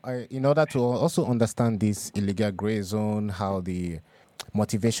 But now, in order to also understand this illegal gray zone, how the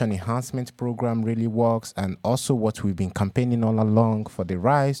motivation enhancement program really works, and also what we've been campaigning all along for the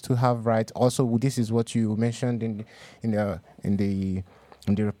rights to have rights. Also, this is what you mentioned in the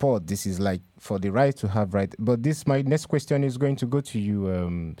report. This is like for the right to have right. But my next question is going to go to you,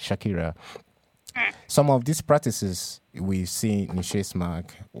 Shakira. Some of these practices we see in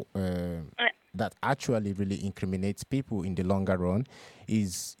Shesmak that actually really incriminates people in the longer run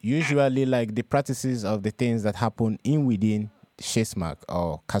is usually like the practices of the things that happen within Shesmak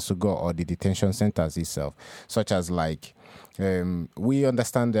or Kasugo or the detention centers itself, such as like we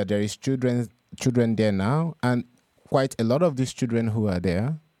understand that there is children there now, and quite a lot of these children who are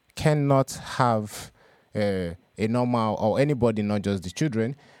there cannot have a normal, or anybody, not just the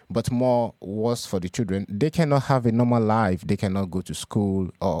children, but more worse for the children. They cannot have a normal life. They cannot go to school,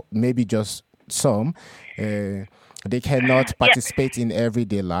 or maybe just some. They cannot participate in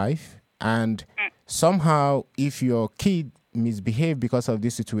everyday life. And somehow, if your kid misbehave because of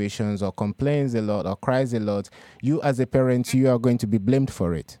these situations, or complains a lot, or cries a lot, you as a parent, you are going to be blamed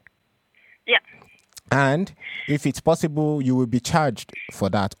for it. Yeah. And if it's possible, you will be charged for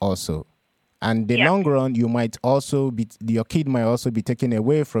that also. And the long run, you might also your kid might also be taken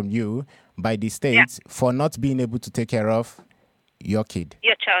away from you by the state for not being able to take care of your kid.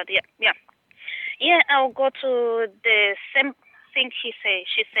 Your child, Yeah, I'll go to the same thing she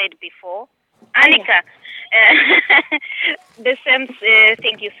said before. Annika, the same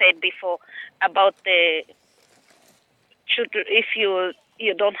thing you said before about the children. If you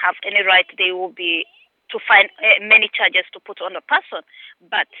don't have any right, they will be to find many charges to put on a person.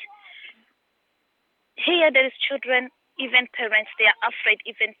 But here there is children, even parents, they are afraid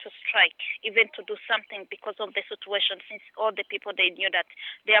even to strike, even to do something because of the situation, since all the people, they knew that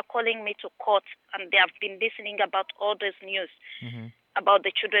they are calling me to court, and they have been listening about all this news about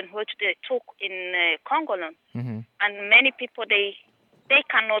the children which they took in Congolon. And many people, they They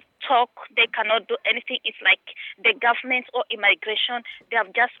cannot talk. They cannot do anything. It's like the government or immigration, they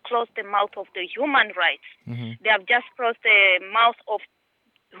have just closed the mouth of the human rights. They have just closed the mouth of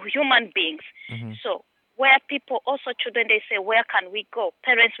human beings. So where people, also children, they say, where can we go?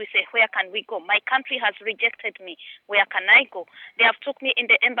 Parents will say, where can we go? My country has rejected me. Where can I go? They have took me in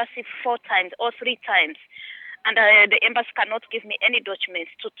the embassy 4 times or 3 times. And the embassy cannot give me any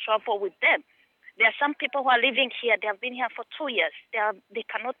documents to travel with them. There are some people who are living here. They have been here for 2 years. They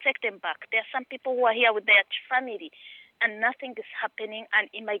cannot take them back. There are some people who are here with their family, and nothing is happening, and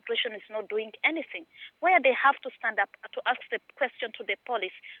immigration is not doing anything. Where they have to stand up to ask the question to the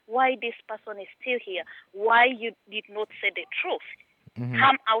police, why this person is still here? Why you did not say the truth?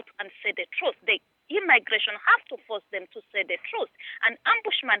 Come out and say the truth. The immigration have to force them to say the truth. And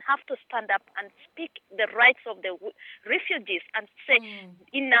ambushmen have to stand up and speak the rights of the refugees and say,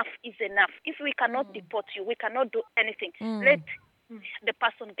 enough is enough. If we cannot deport you, we cannot do anything. Let the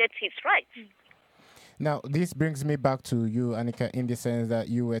person get his rights. Now, this brings me back to you, Anika, in the sense that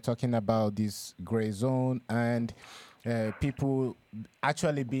you were talking about this gray zone and people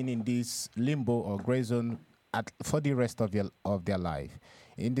actually being in this limbo or gray zone for the rest of their life.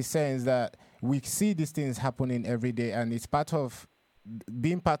 In the sense that we see these things happening every day, and it's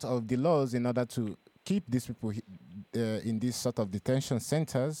being part of the laws in order to keep these people in these sort of detention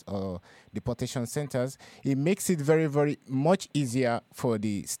centers or deportation centers. It makes it very, very much easier for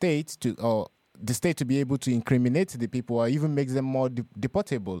the state to be able to incriminate the people, or even makes them more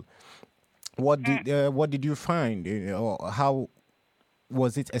deportable. What did you find, or how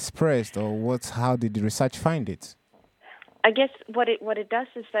was it expressed, or how did the research find it? I guess what it does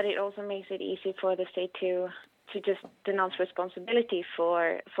is that it also makes it easy for the state to just denounce responsibility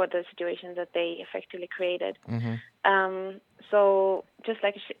for the situation that they effectively created. So just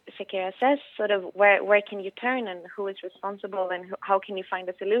like Shakira says, sort of where can you turn and who is responsible and how can you find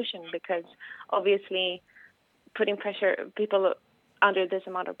a solution? Because obviously putting people under this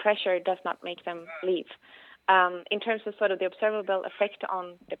amount of pressure does not make them leave. In terms of sort of the observable effect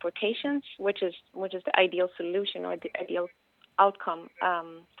on deportations, which is the ideal solution or the ideal outcome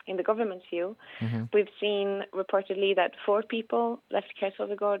in the government's view, we've seen reportedly that 4 people left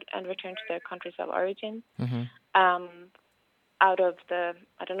Kara-Sovigorod and returned to their countries of origin. Out of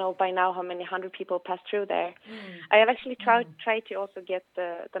I don't know by now how many 100 people passed through there. I have actually tried to also get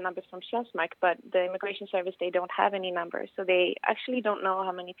the numbers from Sjælsmark, but the immigration service, they don't have any numbers. So they actually don't know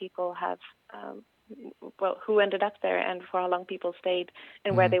how many people have, who ended up there and for how long people stayed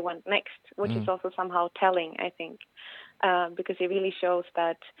and where they went next, which is also somehow telling, I think, because it really shows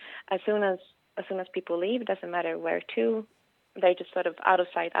that as soon as people leave, it doesn't matter where to, they're just sort of out of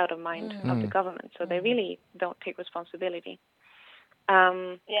sight, out of mind of the government. So they really don't take responsibility.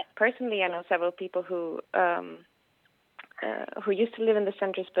 Personally, I know several people who used to live in the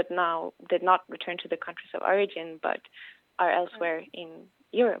centers but now did not return to the countries of origin but are elsewhere in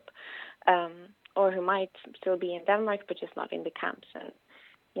Europe, or who might still be in Denmark but just not in the camps. And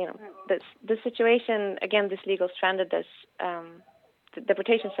the situation, again, this legal strandedness, the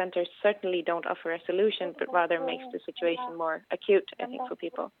deportation centers certainly don't offer a solution, but rather makes the situation more acute, I think, for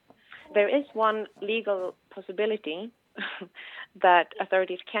people. There is one legal possibility that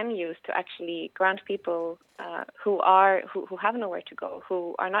authorities can use to actually grant people who have nowhere to go,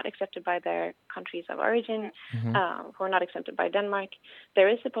 who are not accepted by their countries of origin, who are not accepted by Denmark. There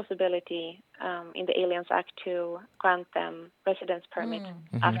is a possibility in the Aliens Act to grant them residence permit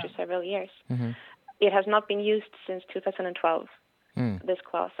after several years. It has not been used since 2012, this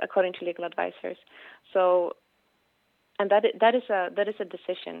clause, according to legal advisors. So, and that is a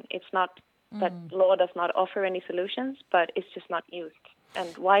decision. It's not that law does not offer any solutions, but it's just not used.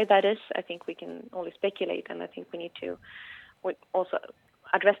 And why that is, I think we can only speculate, and I think we need to also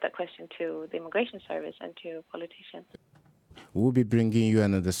address that question to the immigration service and to politicians. We'll be bringing you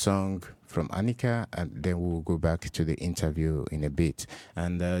another song from Anika, and then we'll go back to the interview in a bit.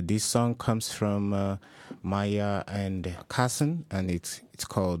 And this song comes from Maya and Carson, and it's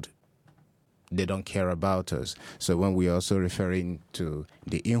called They Don't Care About Us. So when we're also referring to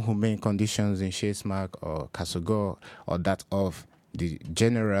the inhumane conditions in Sjælsmark or Kara-Sovigorod, or that of the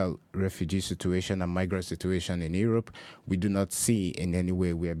general refugee situation and migrant situation in Europe, we do not see in any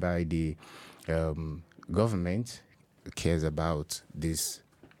way whereby the government cares about these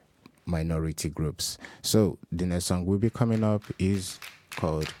minority groups. So the next song will be coming up is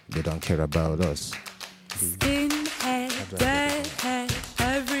called They Don't Care About Us. Skinhead, deadhead,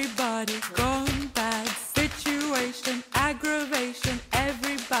 everybody gone bad. Situation, aggravation,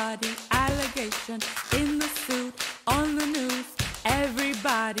 everybody allegation. In the suit, on the news,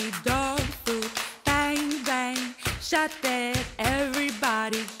 everybody dog food. Bang, bang, shot dead, everybody.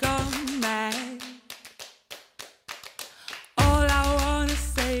 everybody gone mad. All I wanna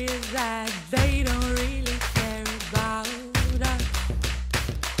say is that they don't really care about us.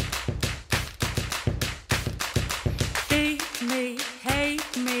 Beat me,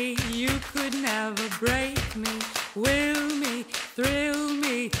 hate me, you could never break me. Will me, thrill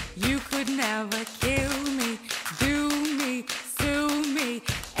me, you could never kill me. Do me, sue me,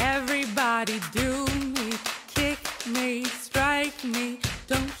 everybody do me. Kick me, strike me,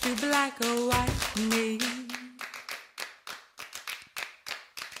 don't you black or white me.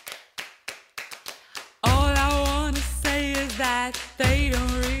 All I wanna say is that they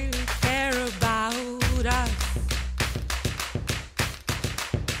don't really care about us.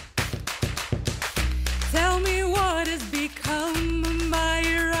 Tell me what has become of my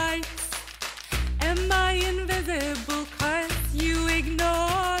rights. Am I invisible 'cause you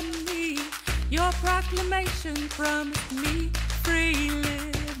ignored me? Your proclamation promised me free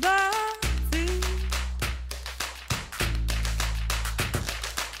liberty.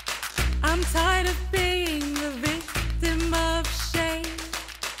 I'm tired of being the victim of shame.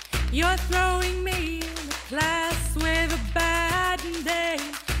 You're throwing me in a class with a bad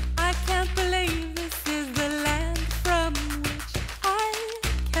name. I can't believe this is the land from which I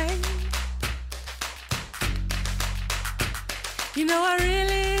came. You know, I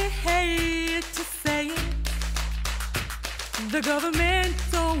really hate to say it. The government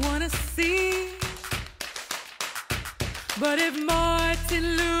don't wanna see. But if Martin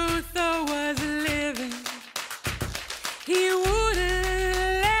Luther was living, he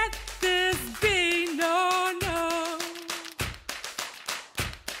wouldn't let this be. No, no.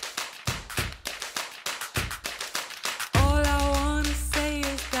 All I wanna say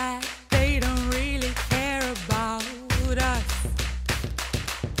is that they don't really care about us.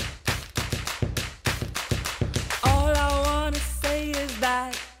 All I wanna say is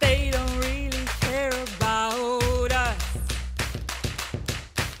that they don't really care about us.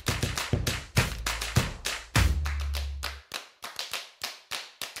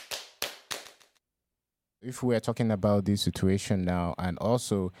 If we are talking about this situation now, and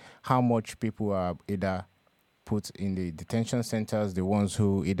also how much people are either put in the detention centers, the ones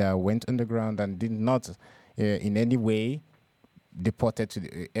who either went underground and did not in any way deported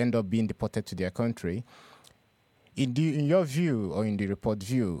to end up being deported to their country. In your view, or in the report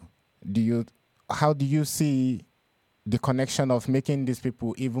view, how do you see the connection of making these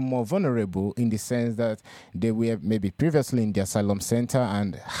people even more vulnerable, in the sense that they were maybe previously in the asylum center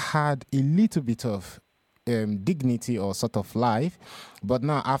and had a little bit of dignity or sort of life, but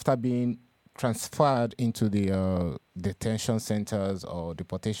now after being transferred into the detention centers or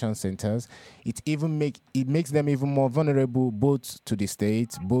deportation centers, it makes them even more vulnerable, both to the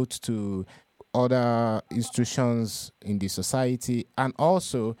state, both to other institutions in the society, and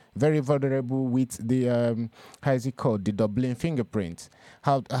also very vulnerable with the how is it called, the Dublin fingerprint.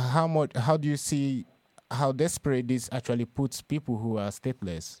 How do you see how desperate this actually puts people who are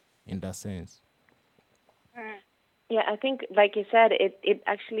stateless in that sense? Yeah, I think, like you said, it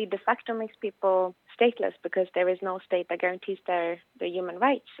actually de facto makes people stateless, because there is no state that guarantees their human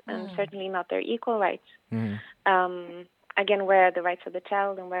rights, and certainly not their equal rights. Again, where are the rights of the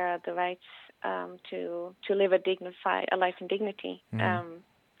child, and where are the rights to live a life in dignity?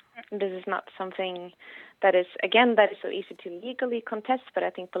 This is not something that is so easy to legally contest, but I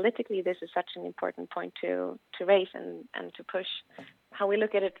think politically this is such an important point to raise and to push. How we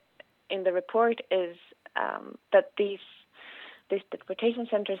look at it in the report is that these deportation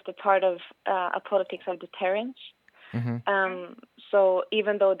centers are part of a politics of deterrence. So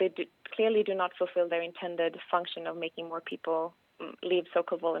even though they clearly do not fulfill their intended function of making more people leave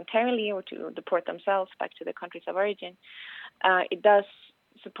so-called voluntarily or to deport themselves back to their countries of origin, it does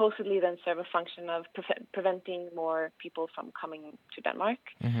supposedly then serve a function of preventing more people from coming to Denmark,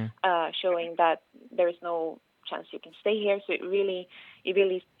 showing that there is no chance you can stay here. So it really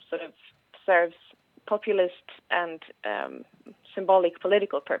sort of serves populist and symbolic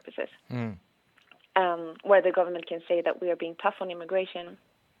political purposes, where the government can say that we are being tough on immigration.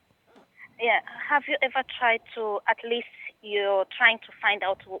 Yeah, have you ever tried to, at least you're trying to find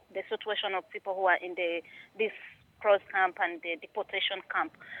out the situation of people who are in this cross camp and the deportation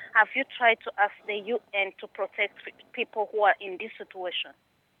camp? Have you tried to ask the UN to protect people who are in this situation?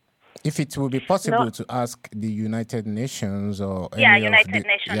 If it will be possible to ask the United Nations or any of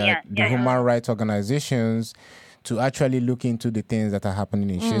the human rights organizations to actually look into the things that are happening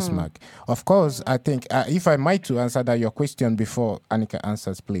in Shismak. Of course, I think, if I might to answer that your question before Annika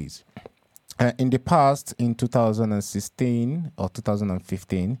answers, please. In the past, in 2016 or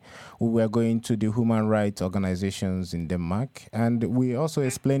 2015, we were going to the human rights organizations in Denmark, and we also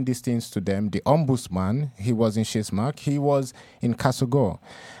explained these things to them. The ombudsman, he was in Sjælsmark, he was in Kærshovedgård,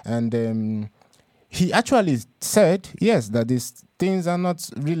 and he actually said, yes, that these things are not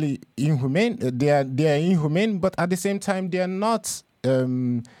really inhumane. They are inhumane, but at the same time, they are not.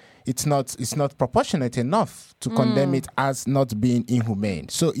 It's not proportionate enough to condemn it as not being inhumane.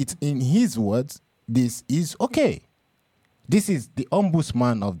 So it's in his words, this is okay. This is the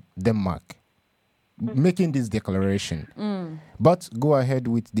ombudsman of Denmark making this declaration. But go ahead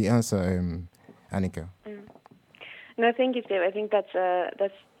with the answer, Annika. No, thank you, Steve. I think that's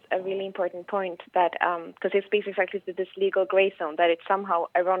a really important point, that because it speaks exactly to this legal gray zone, that it's somehow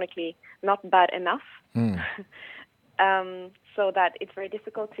ironically not bad enough. So that it's very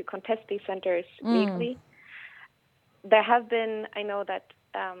difficult to contest these centers legally. There have been, I know that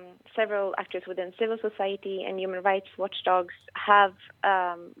several actors within civil society and human rights watchdogs have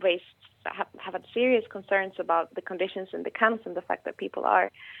had serious concerns about the conditions in the camps and the fact that people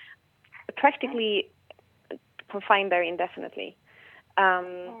are practically confined there indefinitely.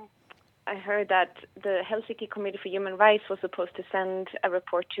 I heard that the Helsinki Committee for Human Rights was supposed to send a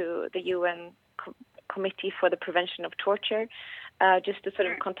report to the UN Committee for the Prevention of Torture, just to sort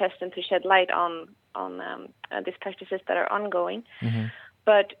of contest and to shed light on these practices that are ongoing.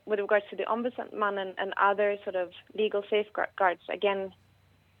 But with regards to the ombudsman and other sort of legal safeguards, again,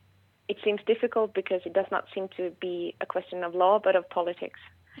 it seems difficult because it does not seem to be a question of law, but of politics.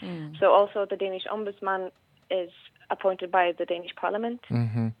 So also the Danish ombudsman is appointed by the Danish parliament.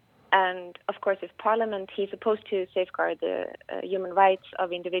 And of course, if Parliament, he's supposed to safeguard the human rights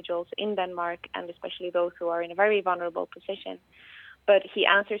of individuals in Denmark, and especially those who are in a very vulnerable position. But he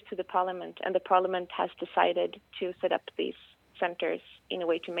answers to the Parliament, and the Parliament has decided to set up these centers in a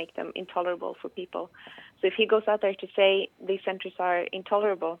way to make them intolerable for people. So if he goes out there to say these centers are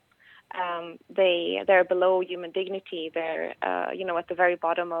intolerable, they're below human dignity, they're at the very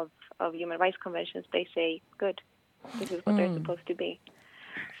bottom of human rights conventions, they say, good, this is what they're supposed to be.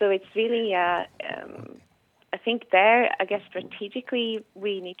 So it's really, I think strategically,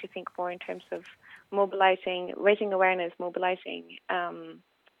 we need to think more in terms of mobilizing, raising awareness, mobilizing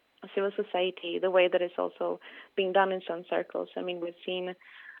civil society, the way that it's also being done in some circles. I mean, we've seen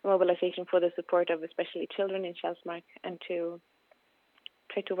mobilization for the support of especially children in Sjælsmark, and to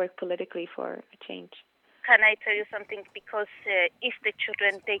try to work politically for a change. Can I tell you something? Because if the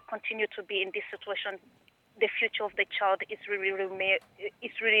children, they continue to be in this situation, the future of the child is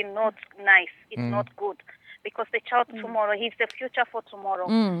really not nice. It's not good. Because the child tomorrow, he's the future for tomorrow.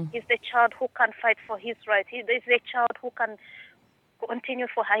 He's the child who can fight for his rights. He's the child who can continue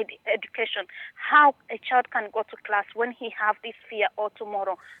for high education. How a child can go to class when he have this fear, or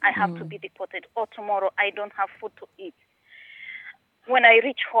tomorrow I have to be deported, or tomorrow I don't have food to eat. When I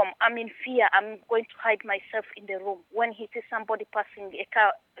reach home, I'm in fear. I'm going to hide myself in the room. When he sees somebody passing a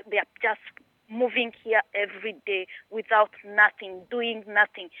car, they are just moving here every day without nothing, doing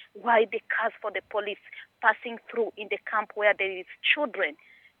nothing. Why the cars for the police passing through in the camp where there is children?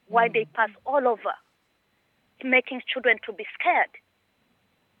 Why they pass all over, making children to be scared?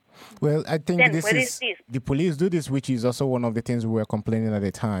 Well, I think the police do this, which is also one of the things we were complaining at the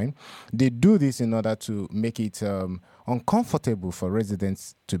time. They do this in order to make it uncomfortable for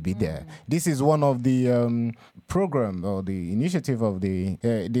residents to be there. This is one of the program or the initiative of the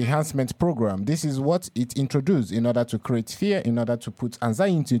enhancement program. This is what it introduced in order to create fear, in order to put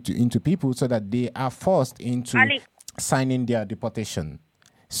anxiety into people so that they are forced into signing their deportation.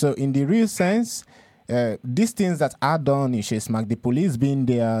 So in the real sense, these things that are done in Sjælsmark, the police being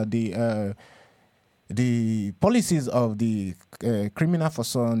there, the policies of the criminal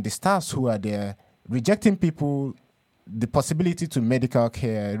force, the staffs who are there, rejecting people the possibility to medical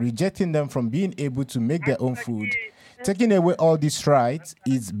care, rejecting them from being able to make their own food, taking away all these rights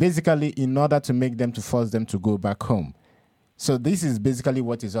is basically in order to make them, to force them to go back home. So this is basically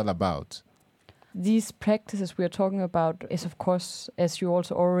what it's all about. These practices we are talking about is, of course, as you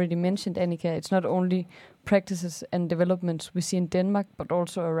also already mentioned, Annika, it's not only practices and developments we see in Denmark, but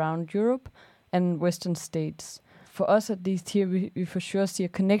also around Europe and Western states. For us, at least here, we for sure see a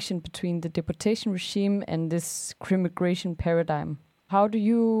connection between the deportation regime and this crimmigration paradigm. How do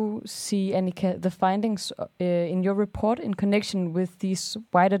you see, Annika, the findings in your report in connection with these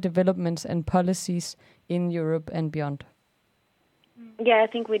wider developments and policies in Europe and beyond? Yeah, I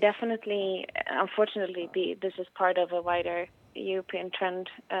think we definitely, unfortunately, this is part of a wider European trend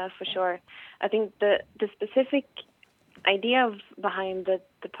for sure. I think the specific idea behind the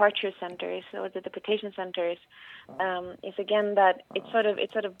departure centers or the deportation centers is again that it sort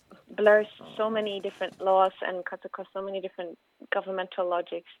of blurs so many different laws and cuts across so many different governmental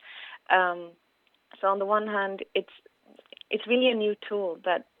logics. So on the one hand, it's really a new tool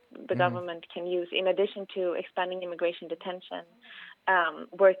that the government can use in addition to expanding immigration detention,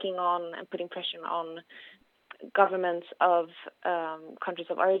 working on and putting pressure on governments of countries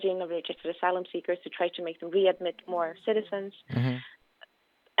of origin of rejected asylum seekers to try to make them readmit more citizens,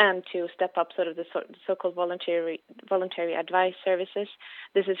 and to step up sort of the so-called voluntary advice services.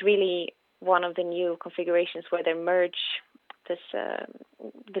 This is really one of the new configurations where they merge this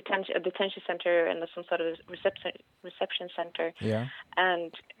detention center and some sort of reception center,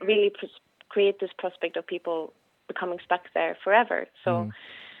 and really create this prospect of people becoming stuck there forever. So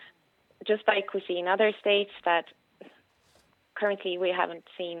just like we see in other states that currently we haven't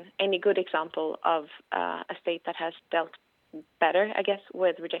seen any good example of a state that has dealt better, I guess,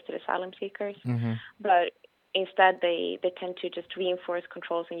 with rejected asylum seekers. But instead, they tend to just reinforce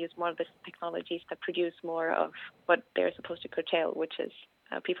controls and use more of the technologies that produce more of what they're supposed to curtail, which is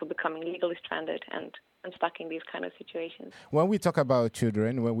people becoming legally stranded and stuck in these kind of situations. When we talk about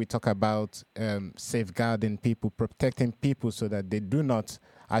children, when we talk about safeguarding people, protecting people so that they do not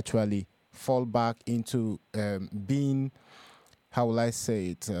actually fall back into being, how will I say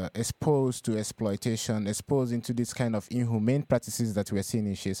it, exposed to exploitation, exposed into this kind of inhumane practices that we're seeing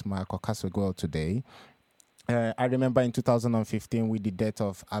in Shesmark or Kasogol today. I remember in 2015 with the death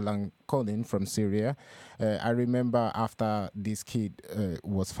of Alan Colin from Syria. I remember after this kid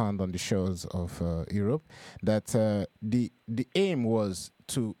was found on the shores of Europe that the aim was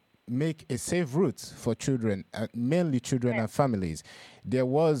to make a safe route for children, mainly children and families. There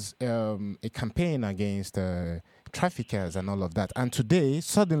was a campaign against traffickers and all of that. And today,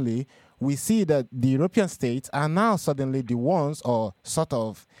 suddenly, we see that the European states are now suddenly the ones, or sort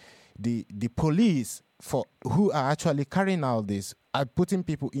of the police for who are actually carrying out this, are putting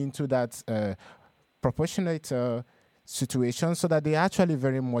people into that proportionate situation so that they're actually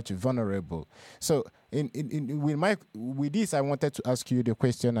very much vulnerable. So with this, I wanted to ask you the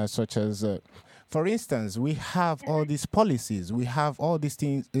question as such as, for instance, we have all these policies, we have all these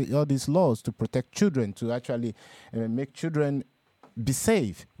things, all these laws to protect children, to actually make children be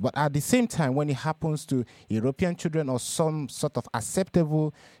safe. But at the same time, when it happens to European children or some sort of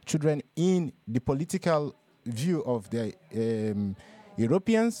acceptable children in the political view of the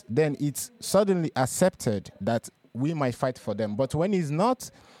Europeans, then it's suddenly accepted that we might fight for them. But when it's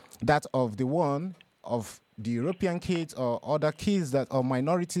not that of the one of the European kids or other kids that or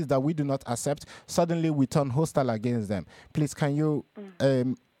minorities that we do not accept, suddenly we turn hostile against them. Please, can you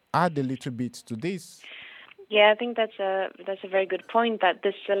add a little bit to this? Yeah, I think that's a very good point. That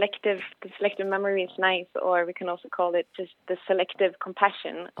the selective memory is nice, or we can also call it just the selective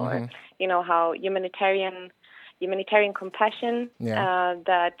compassion, or how humanitarian compassion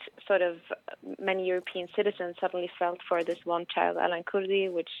that sort of many European citizens suddenly felt for this one child, Alan Kurdi,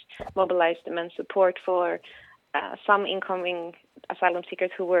 which mobilized immense support for some incoming asylum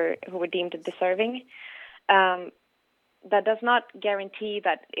seekers who were deemed deserving. That does not guarantee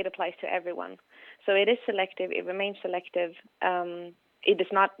that it applies to everyone. So it is selective. It remains selective. It is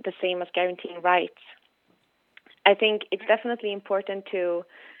not the same as guaranteeing rights. I think it's definitely important to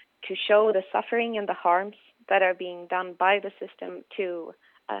show the suffering and the harms that are being done by the system to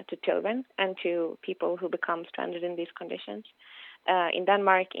children and to people who become stranded in these conditions. In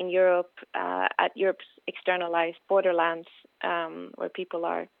Denmark, in Europe, at Europe's externalized borderlands, where people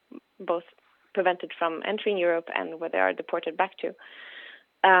are both prevented from entering Europe and where they are deported back to.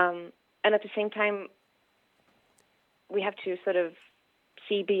 And at the same time, we have to sort of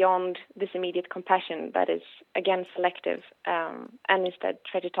see beyond this immediate compassion that is, again, selective, and instead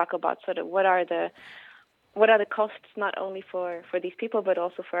try to talk about sort of what are the costs not only for these people but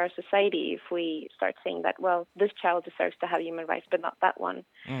also for our society if we start saying that, well, this child deserves to have human rights but not that one.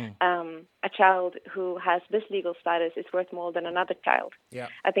 A child who has this legal status is worth more than another child.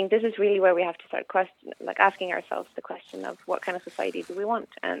 I think this is really where we have to start asking ourselves the question of what kind of society do we want,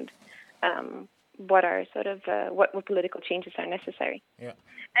 and what are sort of what political changes are necessary.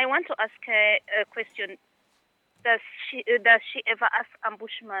 I want to ask a question. Does she ever ask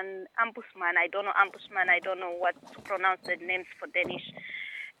ombudsman? I don't know what to pronounce the names for Danish.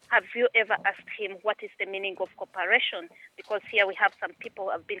 Have you ever asked him what is the meaning of cooperation? Because here we have some people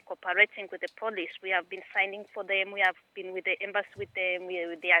who have been cooperating with the police. We have been signing for them. We have been with the embassy with them.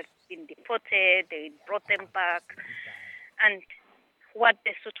 They have been deported. They brought them back. And what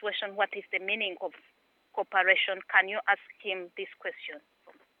the situation, what is the meaning of cooperation? Can you ask him this question?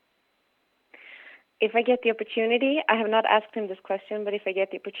 if I get the opportunity, I have not asked him this question, but if I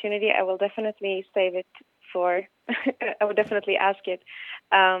get the opportunity, I will definitely save it for, I would definitely ask it.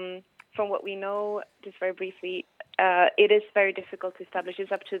 From what we know, just very briefly, it is very difficult to establish.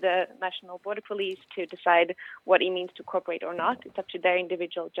 It's up to the National Border Police to decide what it means to cooperate or not. It's up to their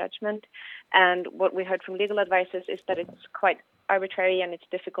individual judgment. And what we heard from legal advisors is that it's quite arbitrary and it's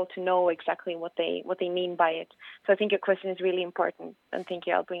difficult to know exactly what they mean by it. So I think your question is really important, and thank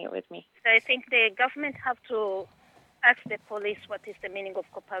you. I'll bring it with me. So I think the government have to ask the police what is the meaning of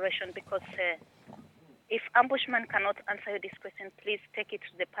cooperation, because if Ombudsman cannot answer this question, please take it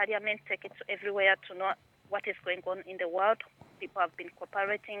to the parliament, take it to everywhere to know what is going on in the world. People have been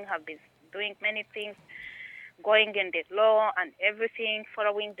cooperating, have been doing many things, going in the law and everything,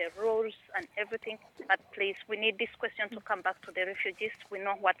 following the rules and everything. But please, we need this question to come back to the refugees. We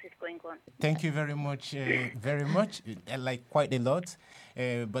know what is going on. Thank you very much, like quite a lot.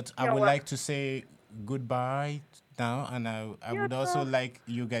 But I would like to say goodbye now, and I would also like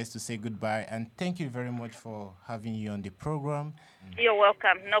you guys to say goodbye. And thank you very much for having you on the program. You're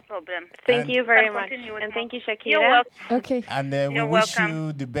welcome. No problem. Thank you very much. And thank you, Shakira. You're welcome. Okay. And we wish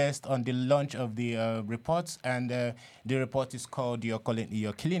you the best on the launch of the reports. And the report is called You're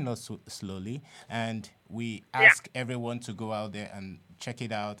Killing Us Slowly. And we ask everyone to go out there and check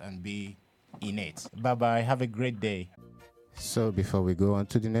it out and be in it. Bye-bye. Have a great day. So before we go on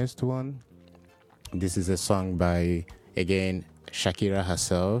to the next one, this is a song by, again, Shakira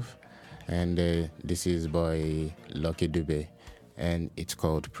herself. And this is by Lucky Dube. And it's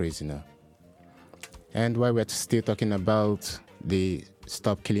called Prisoner. And while we're still talking about the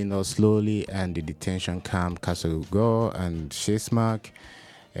Stop Killing Us Slowly and the detention camp Kasugor and Shesmark,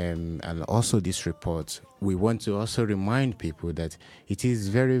 and also this report, we want to also remind people that it is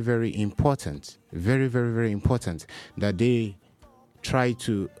very, very important, very, very, very important that they try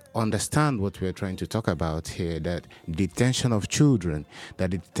to understand what we're trying to talk about here, that detention of children,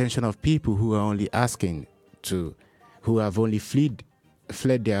 that the detention of people who are only asking to, who have only fled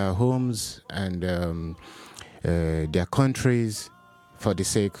their homes and their countries for the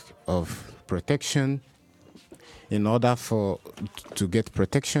sake of protection, in order to get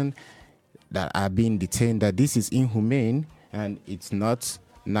protection, that are being detained, that this is inhumane and it's not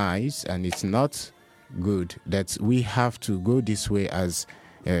nice and it's not good, that we have to go this way as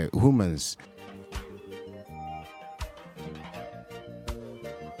humans.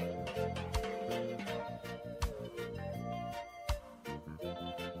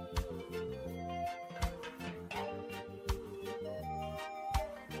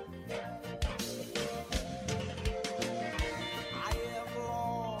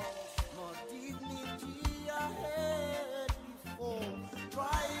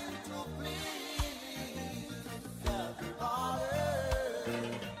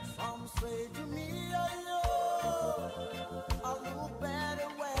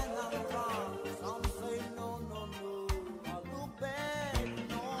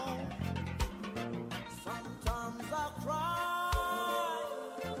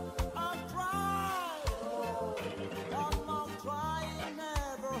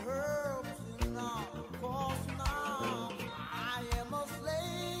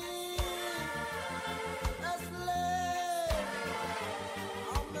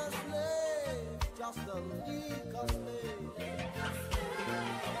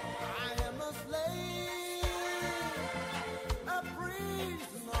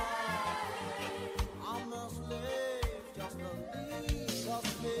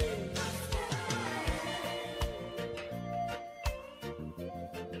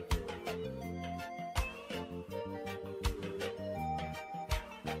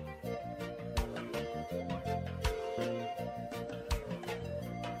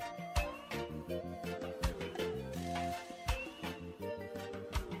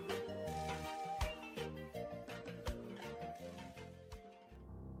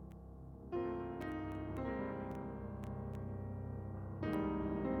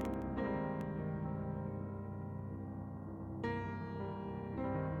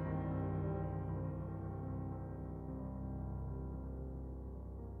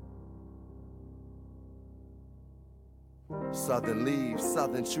 Southern leaves,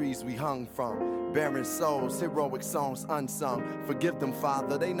 southern trees we hung from. Barren souls, heroic songs unsung. Forgive them,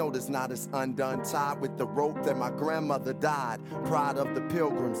 Father, they know this knot is undone. Tied with the rope that my grandmother died. Pride of the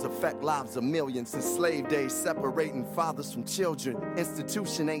pilgrims, affect lives of millions. In slave days, separating fathers from children.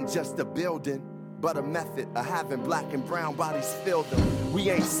 Institution ain't just a building. but a method of having black and brown bodies fill them. We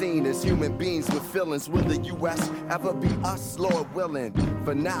ain't seen as human beings with feelings. Will the U.S. ever be us, Lord willing?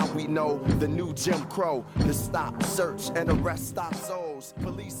 For now we know the new Jim Crow, the stop, search, and arrest our souls.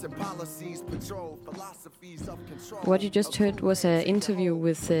 Police and policies patrol philosophies of control. What you just heard was an interview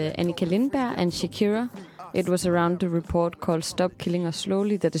with Annika Lindberg and Shakira. It was around the report called Stop Killing Us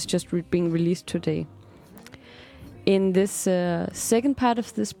Slowly that is just being released today. In this second part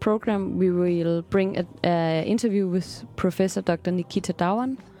of this program, we will bring an interview with Professor Dr. Nikita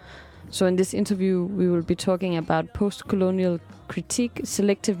Dhawan. So in this interview, we will be talking about post-colonial critique,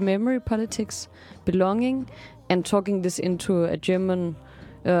 selective memory politics, belonging, and talking this into a German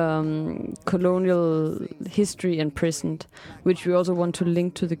colonial history and present, which we also want to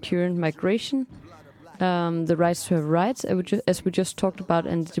link to the current migration, the rights to have rights, as we just talked about,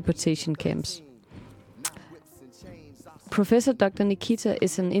 and the deportation camps. Professor Dr. Nikita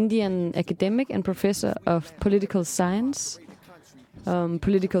is an Indian academic and professor of political science,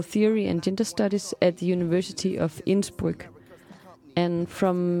 political theory and gender studies at the University of Innsbruck. And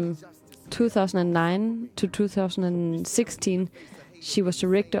from 2009 to 2016, she was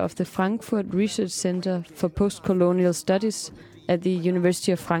director of the Frankfurt Research Center for Post-Colonial Studies at the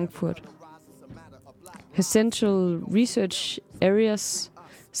University of Frankfurt. Her central research areas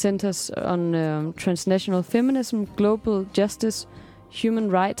centers on transnational feminism, global justice,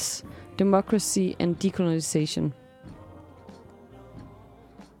 human rights, democracy, and decolonization.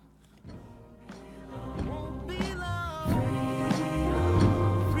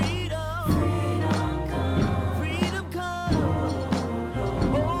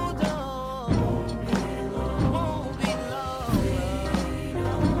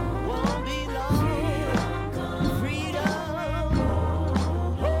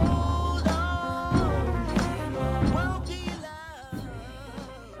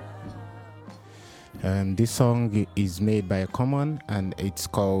 This song is made by a Common, and it's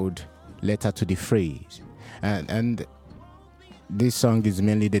called Letter to the Free. And this song is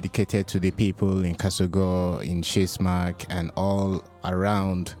mainly dedicated to the people in Kasugor, in Shesmark, and all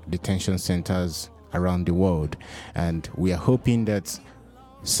around detention centers around the world. And we are hoping that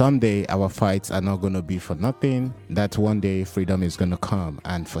someday our fights are not going to be for nothing, that one day freedom is going to come,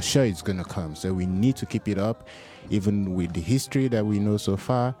 and for sure it's going to come. So we need to keep it up. Even with the history that we know so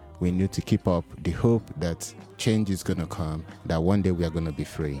far, we need to keep up the hope that change is going to come, that one day we are going to be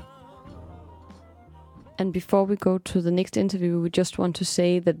free. And before we go to the next interview, we just want to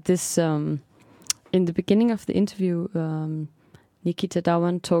say that this, in the beginning of the interview, Nikita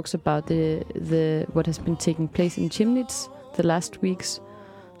Dhawan talks about the what has been taking place in Chemnitz the last weeks.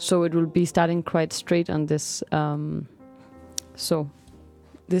 So it will be starting quite straight on this. So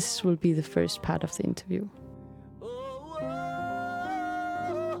this will be the first part of the interview.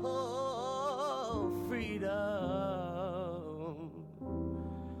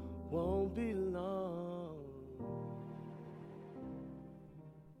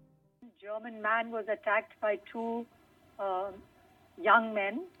 German man was attacked by two young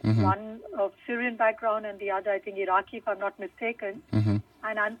men, one of Syrian background and the other, I think, Iraqi, if I'm not mistaken. And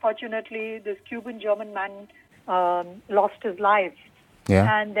unfortunately, this Cuban-German man lost his life.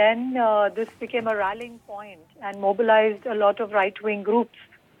 Yeah. And then this became a rallying point and mobilized a lot of right-wing groups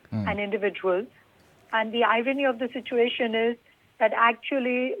and individuals. And the irony of the situation is that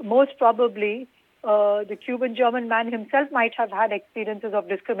actually, most probably, the Cuban-German man himself might have had experiences of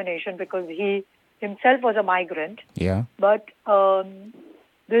discrimination because he himself was a migrant. Yeah. But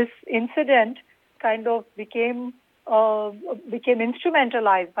this incident kind of became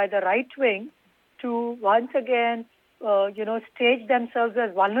instrumentalized by the right wing to once again, stage themselves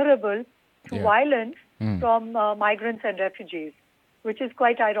as vulnerable to violence from migrants and refugees, which is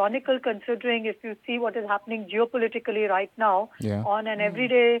quite ironical considering if you see what is happening geopolitically right now. On an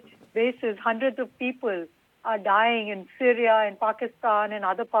everyday basis, hundreds of people are dying in Syria, in Pakistan, and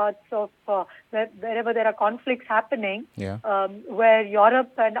other parts of wherever there are conflicts happening, where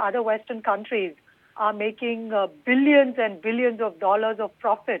Europe and other Western countries are making billions and billions of dollars of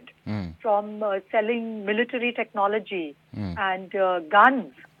profit from selling military technology and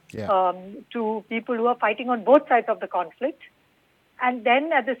guns to people who are fighting on both sides of the conflict. And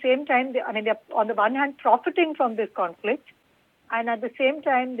then at the same time, they're on the one hand profiting from this conflict, and at the same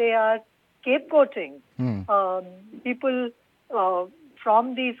time they are scapegoating people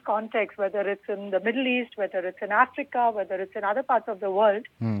from these contexts, whether it's in the Middle East, whether it's in Africa, whether it's in other parts of the world,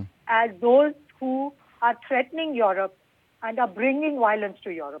 as those who are threatening Europe and are bringing violence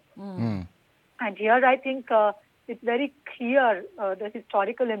to Europe. And here I think it's very clear the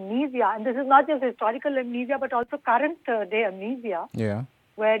historical amnesia, and this is not just historical amnesia but also current day amnesia,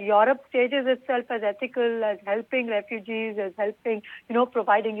 where Europe stages itself as ethical, as helping refugees, as helping,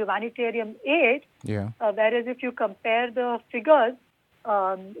 providing humanitarian aid. Yeah. Whereas if you compare the figures,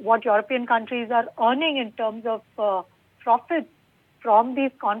 what European countries are earning in terms of profits from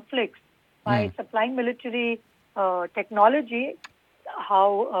these conflicts by supplying military technology,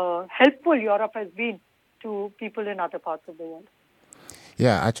 how helpful Europe has been to people in other parts of the world.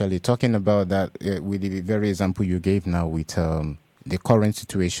 Yeah, actually, talking about that with the very example you gave now with the current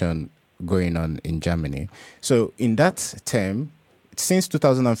situation going on in Germany. So in that term, since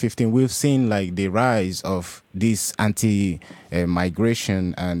 2015, we've seen like the rise of this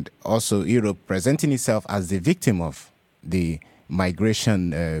anti-migration and also Europe presenting itself as the victim of the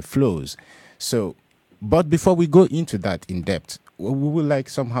migration flows. So, but before we go into that in depth, we would like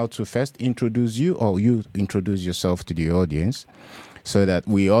somehow to first introduce you, or you introduce yourself to the audience, so that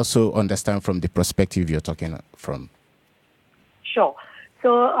we also understand from the perspective you're talking from. Sure. So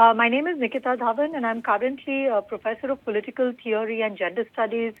my name is Nikita Dhawan, and I'm currently a professor of political theory and gender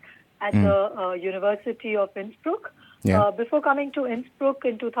studies at the University of Innsbruck. Yeah. Before coming to Innsbruck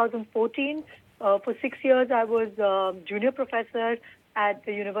in 2014, for 6 years I was junior professor at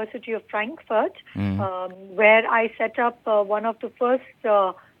the University of Frankfurt, where I set up one of the first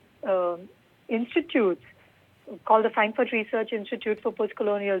institutes called the Frankfurt Research Institute for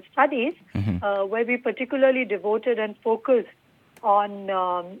Postcolonial Studies, where we particularly devoted and focused on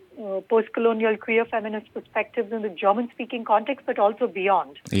postcolonial queer feminist perspectives in the German-speaking context, but also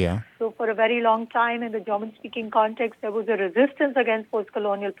beyond. Yeah. So for a very long time in the German-speaking context, there was a resistance against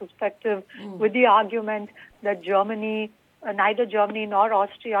postcolonial perspective with the argument that neither Germany nor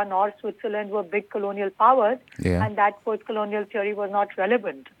Austria nor Switzerland were big colonial powers, and that postcolonial theory was not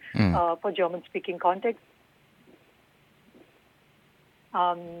relevant for German-speaking context.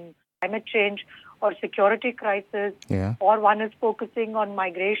 Climate change or security crisis, or one is focusing on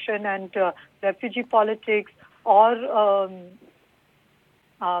migration and refugee politics, or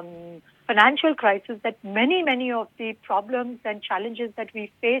financial crisis, that many of the problems and challenges that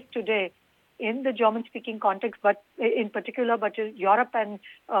we face today in the German-speaking context, but in particular, but in Europe and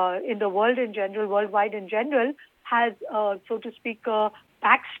in the world in general, worldwide in general, has, so to speak, a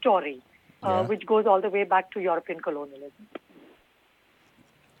backstory, which goes all the way back to European colonialism.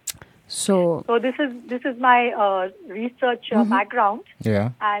 So this is my research background.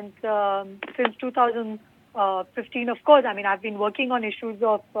 Yeah. And since 2015, of course, I mean, I've been working on issues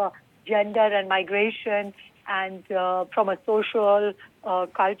of gender and migration, and from a social,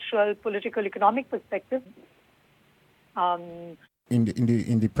 cultural, political, economic perspective. In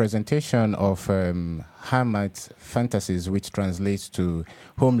the presentation of Heimat Fantasies, which translates to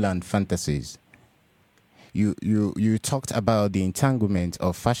Homeland Fantasies, you talked about the entanglement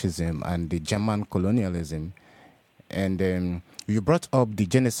of fascism and the German colonialism, and you brought up the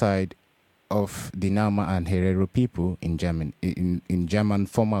genocide of the Nama and Herero people in German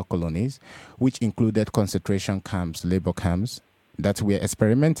former colonies, which included concentration camps, labor camps, that were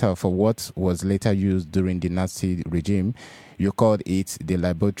experimental for what was later used during the Nazi regime. You called it the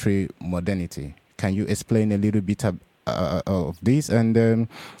laboratory modernity. Can you explain a little bit of this and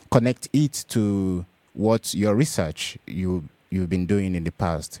connect it to what your research you've been doing in the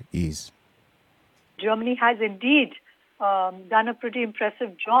past is? Germany has indeed done a pretty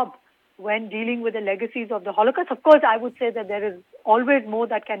impressive job when dealing with the legacies of the Holocaust. Of course, I would say that there is always more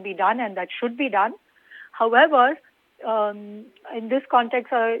that can be done and that should be done. However, in this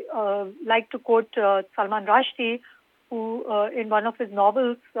context, I like to quote Salman Rushdie, who in one of his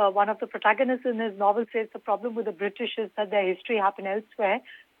novels, one of the protagonists in his novel says the problem with the British is that their history happened elsewhere,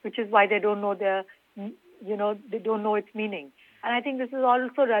 which is why they don't know they don't know its meaning. And I think this is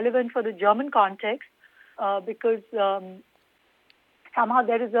also relevant for the German context because somehow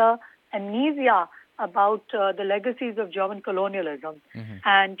there is a amnesia about the legacies of German colonialism.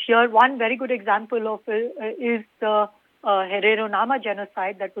 And here one very good example of it is the Herero Nama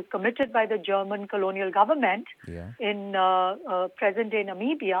genocide that was committed by the German colonial government in present-day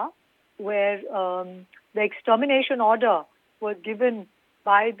Namibia, where the extermination order was given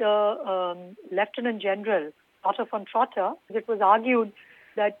by the Lieutenant General Otto von Trotter. It was argued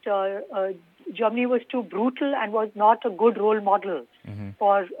that Germany was too brutal and was not a good role model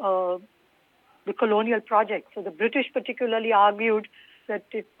for the colonial project. So the British particularly argued that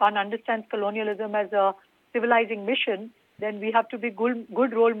if one understands colonialism as a civilizing mission, then we have to be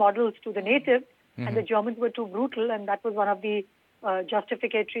good role models to the natives, and the Germans were too brutal, and that was one of the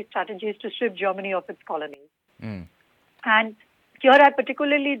justificatory strategies to strip Germany of its colonies. And here I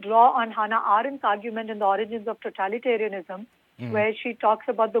particularly draw on Hannah Arendt's argument in The Origins of Totalitarianism, where she talks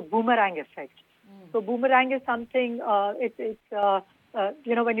about the boomerang effect. So boomerang is something, it's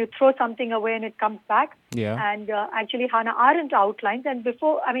when you throw something away and it comes back. Yeah. And actually, Hannah Arendt outlines, and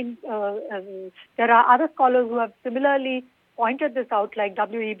before, there are other scholars who have similarly pointed this out, like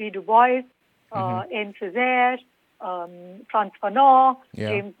W.E.B. Du Bois, Aimé Césaire, Frantz Fanon,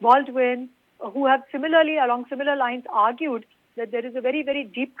 James Baldwin, who have similarly, along similar lines, argued that there is a very, very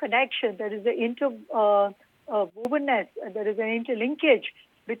deep connection. There is an interwovenness, there is an interlinkage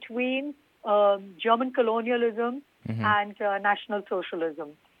between German colonialism and National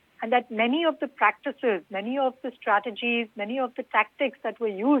Socialism. And that many of the practices, many of the strategies, many of the tactics that were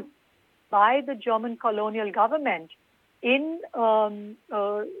used by the German colonial government in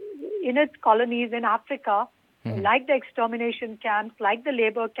its colonies in Africa, like the extermination camps, like the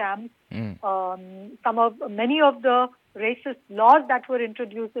labor camps, many of the racist laws that were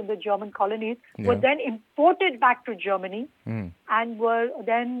introduced in the German colonies were then imported back to Germany and were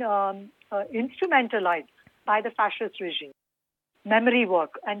then instrumentalized by the fascist regime. Memory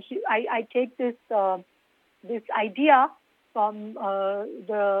work, and I take this idea from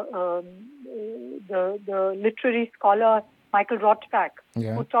the literary scholar Michael Rothbach,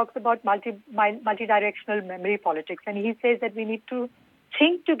 who talks about multidirectional memory politics, and he says that we need to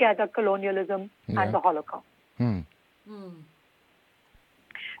think together colonialism and the Holocaust.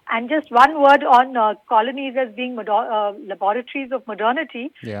 And just one word on colonies as being laboratories of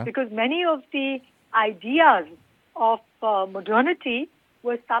modernity, because many of the ideas of modernity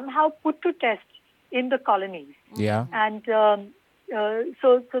were somehow put to test in the colonies. And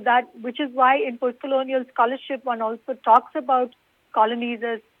so that, which is why in post-colonial scholarship one also talks about colonies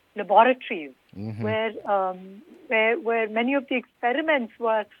as laboratories, where many of the experiments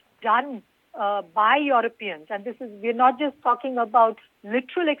were done by Europeans. And we're not just talking about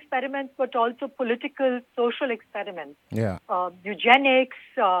literal experiments, but also political, social experiments. Eugenics,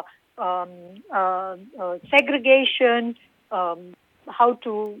 segregation, how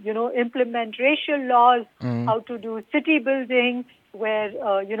to, implement racial laws, how to do city building, where,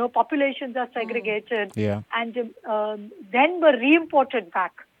 populations are segregated, and then were re-imported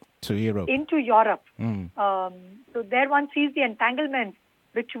back to Europe. Into Europe. So there one sees the entanglement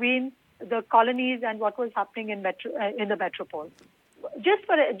between the colonies and what was happening in the metropole. Just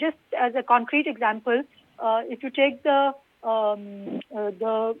as a concrete example, if you take the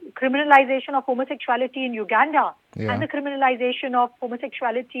criminalization of homosexuality in Uganda and the criminalization of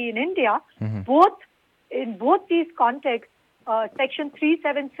homosexuality in India, in both these contexts, Section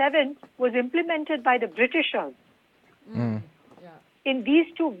 377 was implemented by the Britishers in these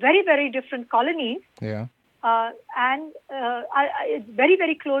two very, very different colonies, and it's very,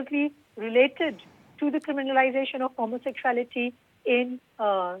 very closely related to the criminalization of homosexuality in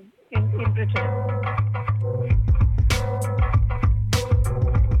Britain.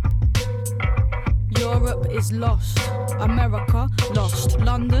 Europe is lost, America lost,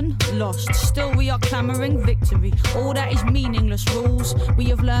 London lost. Still we are clamouring victory. All that is meaningless rules. We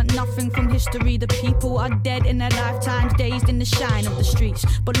have learnt nothing from history. The people are dead in their lifetimes, dazed in the shine of the streets.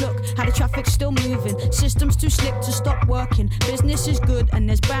 But look how the traffic's still moving. Systems too slick to stop working. Business is good and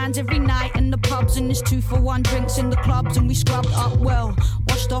there's bands every night in the pubs, and there's 2-for-1 drinks in the clubs, and we scrubbed up well,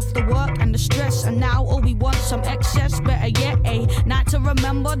 washed off the work and the stress, and now all we want some excess. Better yet, a night to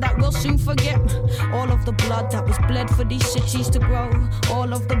remember that we'll soon forget. All of the blood that was bled for these cities to grow,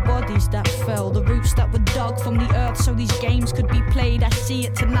 all of the bodies that fell, the roots that were dug from the earth so these games could be played. I see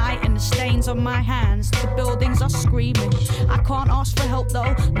it tonight in the stains on my hands. The buildings are screaming. I can't ask for help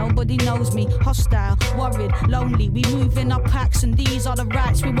though, nobody knows me. Hostile, worried, lonely. We move in our packs and these are the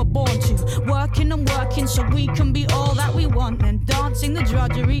rights we were born to. Working and working so we can be all that we want, and dancing the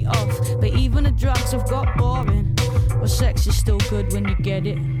drudgery of. But even the drugs have got boring. But sex is still good when you get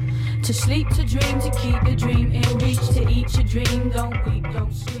it. To sleep, to dream, to keep the dream in reach, to eat your dream. Don't weep,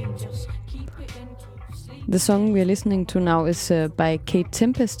 don't scream, just keep it in, keep sleep. The song we are listening to now is by Kate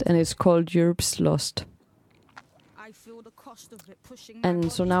Tempest, and it's called Europe's Lost.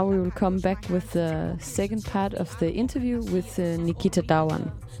 And so now we will come back with the second part of the interview with Nikita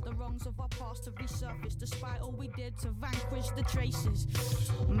Dhawan. To vanquish the traces.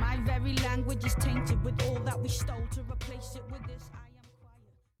 My very language is tainted with all that we stole. To replace it with this, I am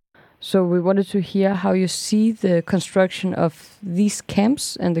quiet. So we wanted to hear how you see the construction of these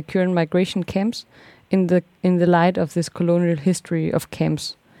camps and the current migration camps in the light of this colonial history of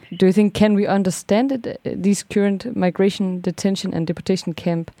camps. Do you think, can we understand it, these current migration, detention and deportation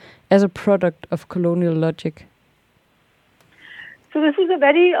camp as a product of colonial logic? So this is a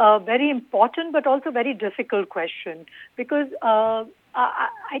very, very important but also very difficult question, because I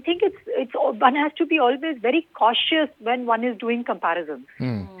think it's one has to be always very cautious when one is doing comparisons.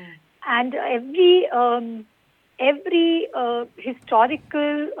 And every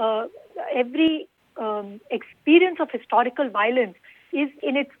historical, every experience of historical violence is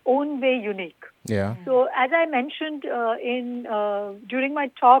in its own way unique. Yeah. So as I mentioned during my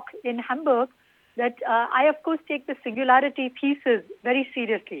talk in Hamburg, that I of course take the singularity thesis very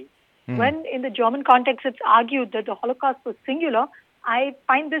seriously. When in the German context it's argued that the Holocaust was singular, I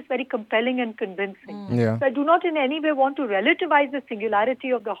find this very compelling and convincing. Yeah. So I do not in any way want to relativize the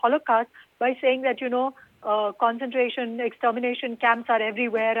singularity of the Holocaust by saying that, concentration, extermination camps are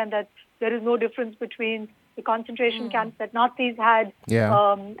everywhere and that there is no difference between the concentration camps that Nazis had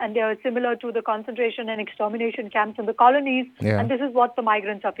and they are similar to the concentration and extermination camps in the colonies. Yeah. And this is what the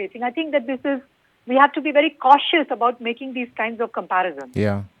migrants are facing. I think that we have to be very cautious about making these kinds of comparisons.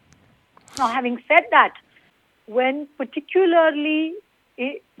 Yeah. Now, having said that, when particularly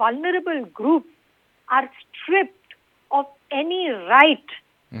vulnerable groups are stripped of any right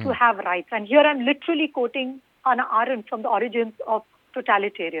to have rights, and here I'm literally quoting Hannah Arendt from The Origins of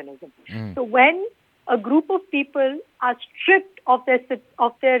Totalitarianism. So when a group of people are stripped of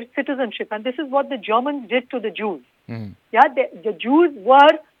their citizenship, and this is what the Germans did to the Jews. The Jews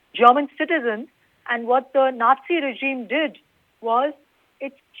were German citizens, and what the Nazi regime did was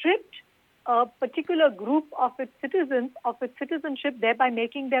it stripped a particular group of its citizens of its citizenship, thereby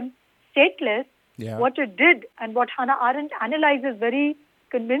making them stateless. Yeah. What it did, and what Hannah Arendt analyzes very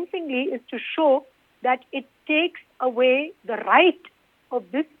convincingly, is to show that it takes away the right of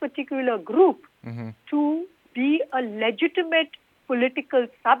this particular group to be a legitimate political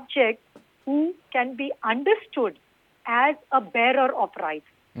subject who can be understood as a bearer of rights.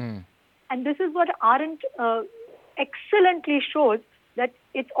 And this is what Arendt excellently shows, that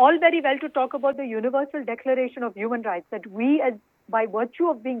it's all very well to talk about the Universal Declaration of Human Rights, that we, as by virtue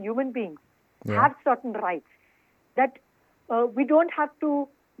of being human beings, have certain rights, that we don't have to,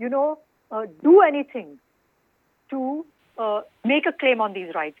 do anything to make a claim on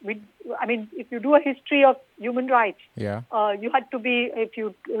these rights. If you do a history of human rights, you had to be, if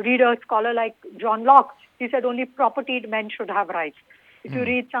you read a scholar like John Locke, he said only propertied men should have rights. If you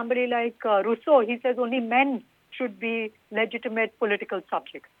read somebody like Rousseau, he says only men should be legitimate political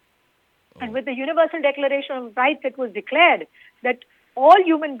subjects. And with the Universal Declaration of Rights, it was declared that all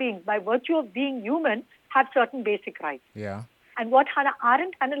human beings, by virtue of being human, have certain basic rights. Yeah. And what Hannah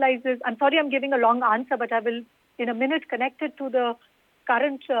Arendt analyzes, I'm sorry I'm giving a long answer, but I will in a minute connect it to the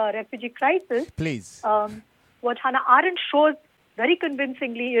current refugee crisis. Please. What Hannah Arendt shows very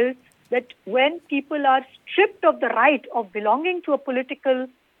convincingly is that when people are stripped of the right of belonging to a political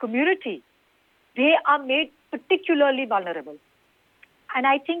community, they are made particularly vulnerable. And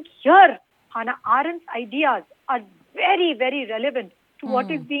I think here, Hannah Arendt's ideas are very, very relevant to what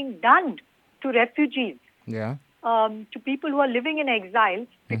is being done to refugees, to people who are living in exile,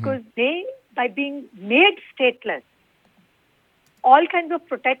 because they, by being made stateless, all kinds of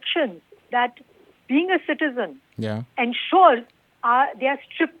protections that being a citizen ensures they are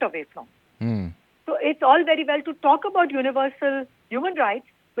stripped away from. So it's all very well to talk about universal human rights,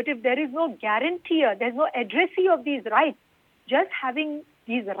 but if there is no guarantor, there's no addressee of these rights, just having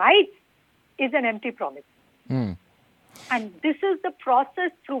these rights is an empty promise. And this is the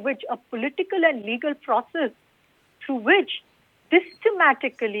process through which, a political and legal process through which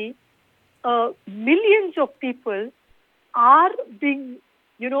systematically millions of people are being,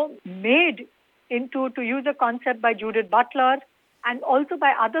 made into, to use a concept by Judith Butler and also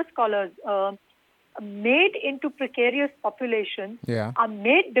by other scholars, made into precarious populations, are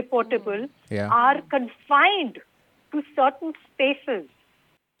made deportable, are confined to certain spaces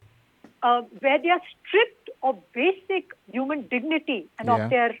where they are stripped of basic human dignity and of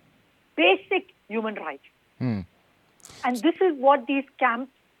their basic human rights. And this is what these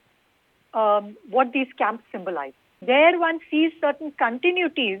camps symbolize. There one sees certain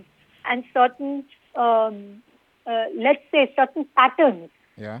continuities and certain, let's say, certain patterns.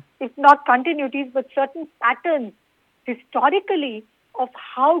 If not continuities, but certain patterns historically of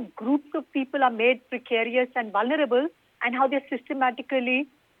how groups of people are made precarious and vulnerable, and how they're systematically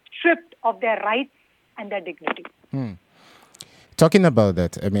stripped of their rights and their dignity. Talking about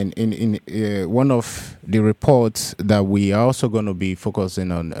that, I mean, in one of the reports that we are also going to be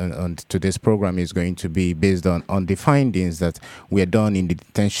focusing on today's program is going to be based on the findings that were done in the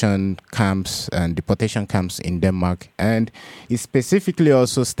detention camps and deportation camps in Denmark. And it specifically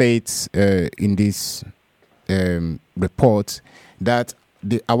also states in this report that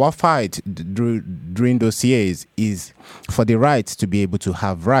our fight during those years is for the right to be able to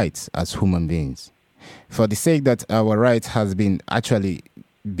have rights as human beings. For the sake that our rights has been actually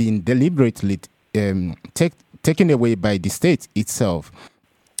been deliberately taken away by the state itself.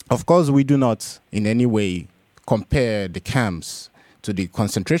 Of course, we do not in any way compare the camps to the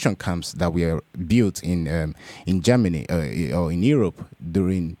concentration camps that were built in Germany or in Europe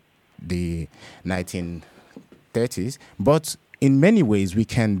during the 1930s, but in many ways we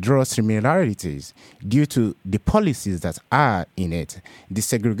can draw similarities due to the policies that are in it, the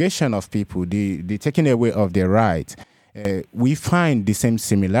segregation of people, the taking away of their rights. We find the same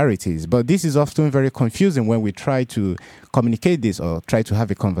similarities, but this is often very confusing when we try to communicate this or try to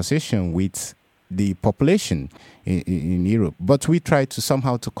have a conversation with the population in Europe. But we try to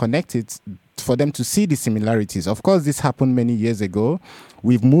somehow to connect it for them to see the similarities. Of course, this happened many years ago.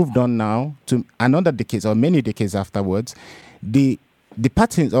 We've moved on now to another decade or many decades afterwards. The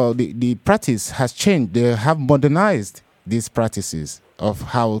patterns or the practice has changed. They have modernized these practices of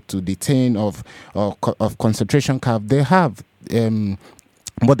how to detain of concentration camp. They have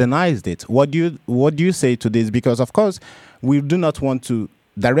modernized it. What do you say to this? Because of course we do not want to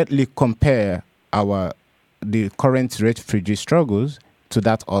directly compare the current refugee struggles to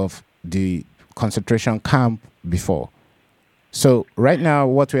that of the concentration camp before. So right now,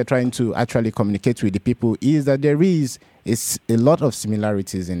 what we're trying to actually communicate with the people is that there is a lot of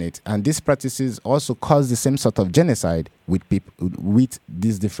similarities in it, and these practices also cause the same sort of genocide with people with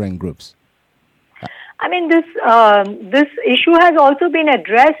these different groups. I mean, this issue has also been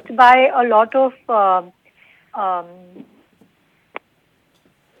addressed by a lot of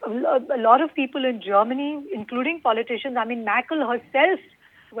people in Germany, including politicians. I mean, Merkel herself,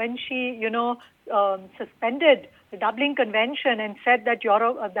 when she, suspended the Dublin Convention and said that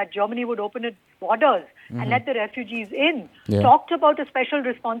that Germany would open its borders and let the refugees in, talked about a special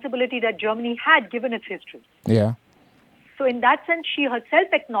responsibility that Germany had given its history. Yeah. So in that sense, she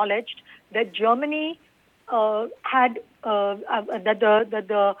herself acknowledged that Germany had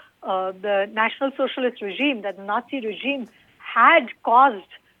that the National Socialist regime, that the Nazi regime, had caused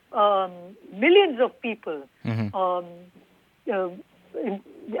millions of people.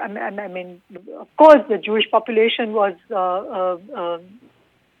 I mean, of course, the Jewish population was a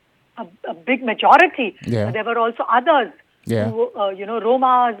big majority. Yeah. There were also others, who,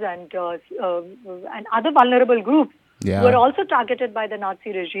 Romas and other vulnerable groups who were also targeted by the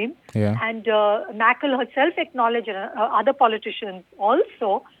Nazi regime. Yeah. And Merkel herself acknowledged, other politicians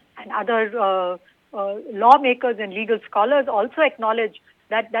also, and other lawmakers and legal scholars also acknowledged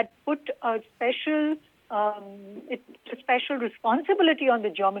that put a special responsibility on the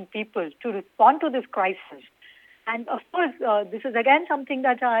German people to respond to this crisis. And of course, this is again something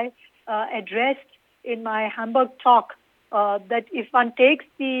that I addressed in my Hamburg talk, that if one takes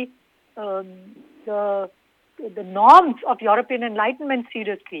the norms of European Enlightenment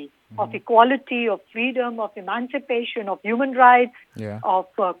seriously, of equality, of freedom, of emancipation, of human rights, of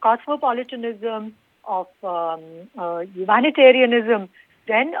cosmopolitanism, of humanitarianism,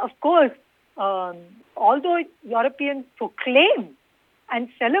 then of course, although Europeans proclaim and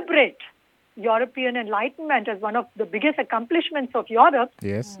celebrate European Enlightenment as one of the biggest accomplishments of Europe,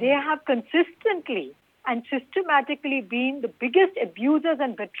 they have consistently and systematically been the biggest abusers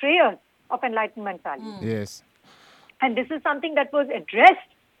and betrayers of Enlightenment values. Yes. And this is something that was addressed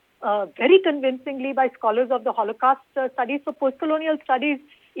very convincingly by scholars of the Holocaust studies. So post-colonial studies,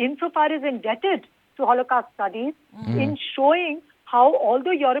 insofar is indebted to Holocaust studies in showing how,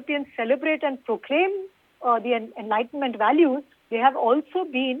 although Europeans celebrate and proclaim the Enlightenment values, they have also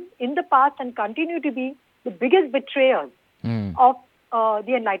been, in the past and continue to be, the biggest betrayers of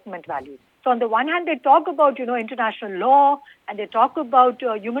the Enlightenment values. So on the one hand, they talk about, international law, and they talk about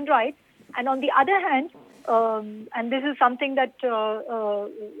human rights. And on the other hand, and this is something that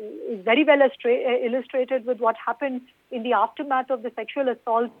is very well illustrated with what happened in the aftermath of the sexual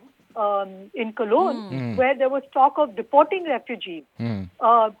assault in Cologne, where there was talk of deporting refugees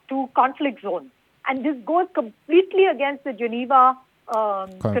to conflict zones. And this goes completely against the Geneva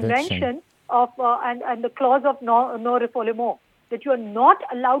Convention of and the clause of no refoulement, that you are not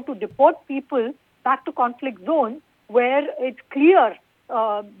allowed to deport people back to conflict zones where it's clear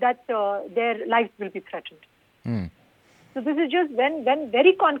that their lives will be threatened. So this is just one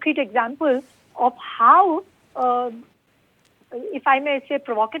very concrete example of how, if I may say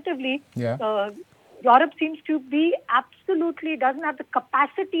provocatively, Europe seems to be absolutely doesn't have the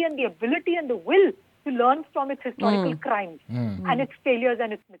capacity and the ability and the will to learn from its historical crimes and its failures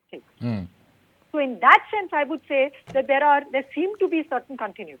and its mistakes. So in that sense, I would say that there seem to be certain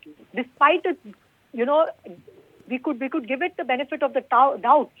continuities, despite it, we could give it the benefit of the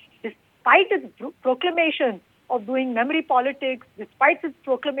doubt, despite its proclamations of doing memory politics, despite its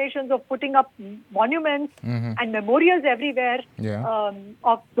proclamations of putting up monuments and memorials everywhere,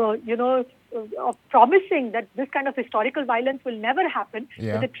 of promising that this kind of historical violence will never happen.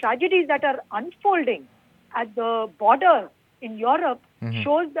 But the tragedies that are unfolding at the border in Europe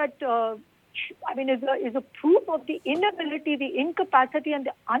shows that, is a proof of the inability, the incapacity, and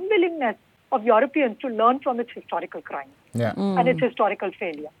the unwillingness of Europeans to learn from its historical crimes and its historical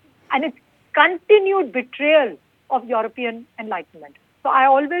failure, and its continued betrayal of European enlightenment. So I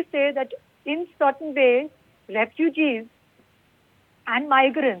always say that in certain ways, refugees and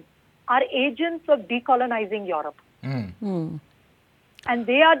migrants are agents of decolonizing Europe. And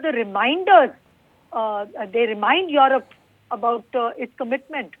they are the reminders, they remind Europe about its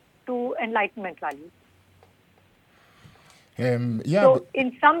commitment to Enlightenment values. So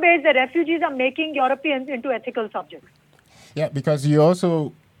in some ways, the refugees are making Europeans into ethical subjects. Yeah, because you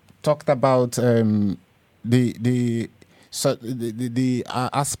also talked about the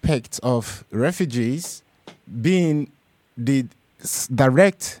aspect of refugees being the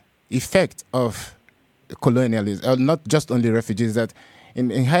direct effect of colonialism, not just only refugees, that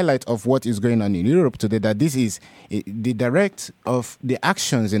in highlight of what is going on in Europe today, that this is the direct of the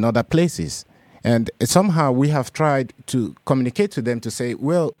actions in other places. And somehow we have tried to communicate to them to say,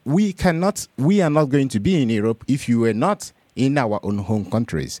 well, we are not going to be in Europe if you were not in our own home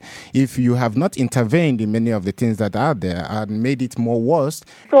countries. If you have not intervened in many of the things that are there and made it more worse.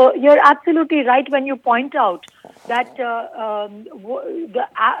 So you're absolutely right when you point out that the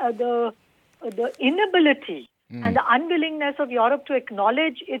inability and the unwillingness of Europe to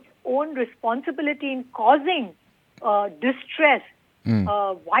acknowledge its own responsibility in causing distress,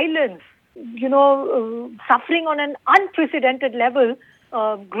 violence, suffering on an unprecedented level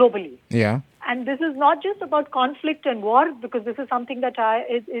globally. Yeah. And this is not just about conflict and war, because this is something that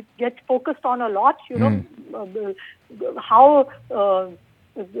it gets focused on a lot. How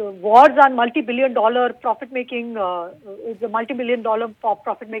wars are multi-billion-dollar profit-making, is a multi-billion-dollar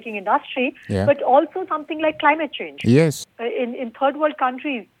profit-making industry, but also something like climate change. Yes. In third world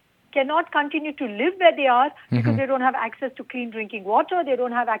countries cannot continue to live where they are because they don't have access to clean drinking water, they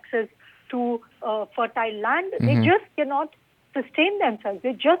don't have access to fertile land, they just cannot sustain themselves,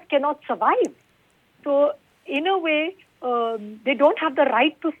 they just cannot survive. So in a way, they don't have the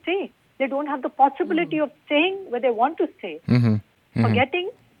right to stay. They don't have the possibility of staying where they want to stay. Forgetting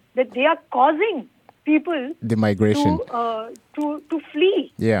that they are causing people the migration to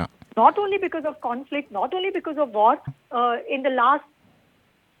flee. Yeah. Not only because of conflict, not only because of war, in the last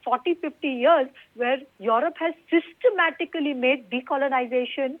 40, 50 years, where Europe has systematically made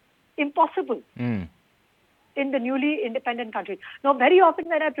decolonization impossible in the newly independent countries. Now, very often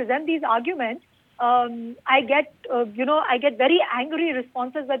when I present these arguments, I get very angry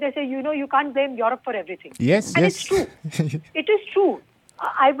responses where they say, you can't blame Europe for everything. Yes, and it's true. It is true.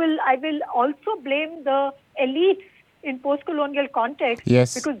 I will also blame the elites in post-colonial context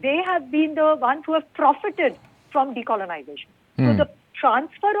because they have been the ones who have profited from decolonization. So the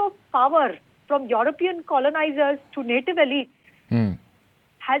transfer of power from European colonizers to native elites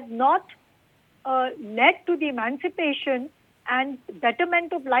has not led to the emancipation and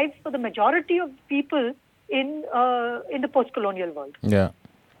betterment of lives for the majority of people in the post-colonial world. Yeah.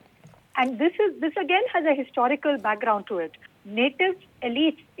 And this again has a historical background to it. Native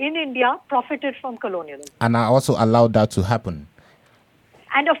elites in India profited from colonialism. And I also allowed that to happen.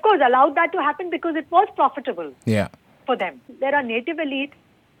 And of course, allowed that to happen because it was profitable for them. There are native elites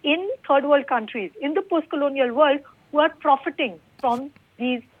in third world countries, in the post-colonial world, who are profiting from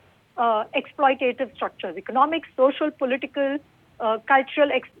these exploitative structures, economic, social, political,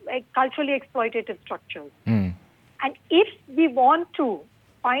 culturally exploitative structures. And if we want to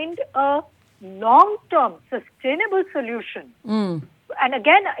find a long-term sustainable solution, and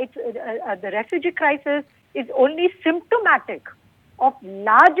again, it's, the refugee crisis is only symptomatic of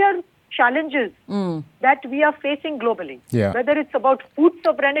larger challenges that we are facing globally. Whether it's about food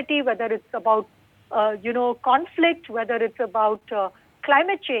sovereignty, whether it's about conflict, whether it's about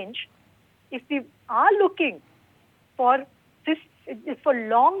climate change. If we are looking for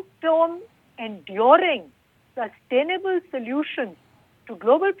long-term, enduring, sustainable solutions to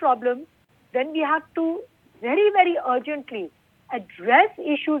global problems, then we have to very, very urgently address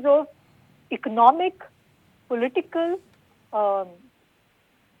issues of economic, political,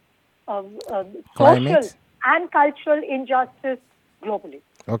 social and cultural injustice globally.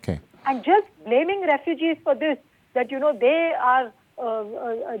 Okay. And just blaming refugees for this, that they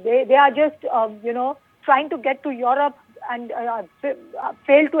are just trying to get to Europe and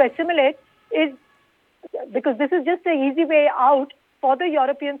fail to assimilate, is because this is just an easy way out for the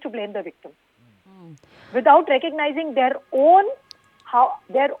Europeans to blame the victims without recognizing their own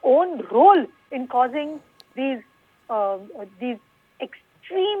role in causing these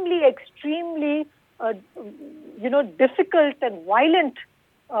extremely difficult and violent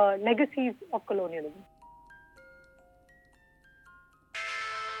legacies of colonialism.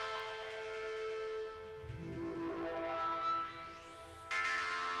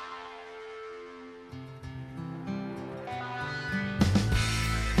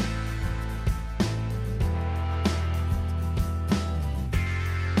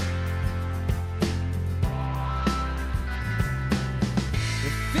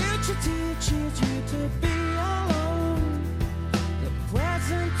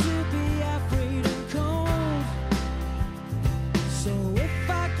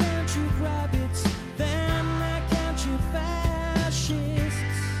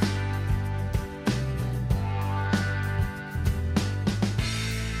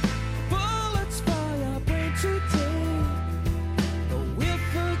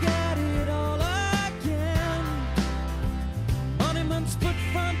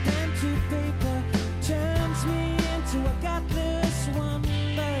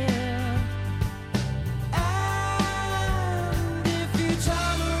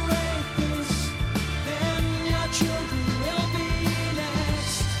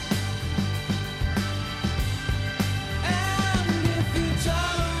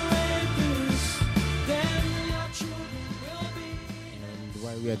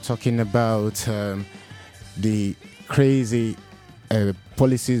 while we are talking about the crazy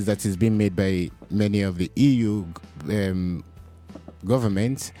policies that is being made by many of the EU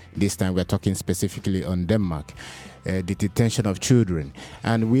governments, this time we're talking specifically on Denmark, the detention of children.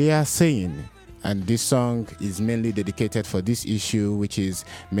 And we are saying, and this song is mainly dedicated for this issue, which is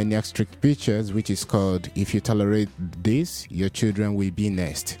Maniac Strict Pictures, which is called If You Tolerate This, Your Children Will Be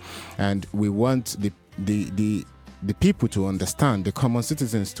Next. And we want the people to understand, the common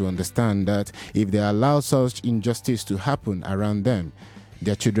citizens to understand that if they allow such injustice to happen around them,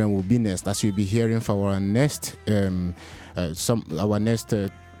 their children will be next. As you'll be hearing for our next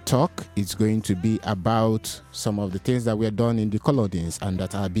talk, is going to be about some of the things that were done in the colonies and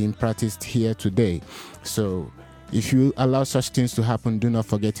that are being practiced here today. So if you allow such things to happen, do not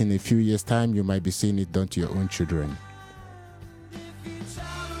forget in a few years' time, you might be seeing it done to your own children.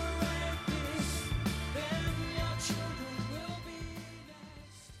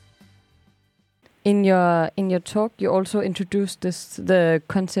 In your talk, you also introduced the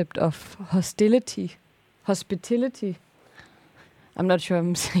concept of hospitality. I'm not sure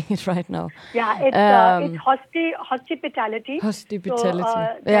I'm saying it right now. Yeah, it's hospitality. Hospitality.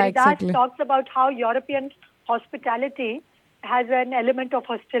 So, yeah, exactly. That talks about how European hospitality has an element of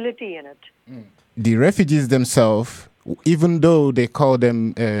hostility in it. The refugees themselves, even though they call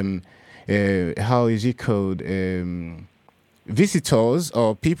them, how is it called? Visitors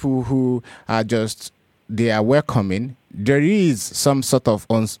or people who are just, they are welcoming, there is some sort of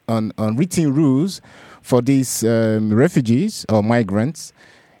unwritten rules for these refugees or migrants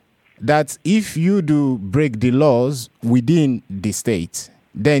that if you do break the laws within the state,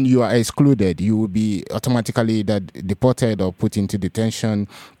 then you are excluded. You will be automatically deported or put into detention,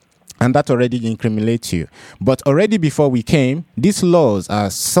 and that already incriminates you. But already before we came, these laws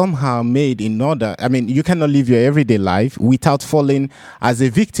are somehow made in order. I mean, you cannot live your everyday life without falling as a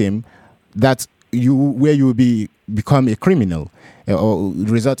victim where you will become a criminal or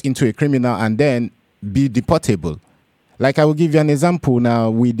result into a criminal and then be deportable. Like I will give you an example now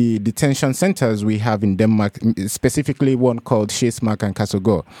with the detention centers we have in Denmark, specifically one called Sjælsmark and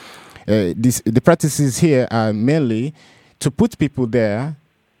Kærshovedgård. The practices here are mainly to put people there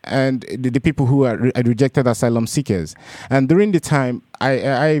and the people who are rejected asylum seekers. And during the time,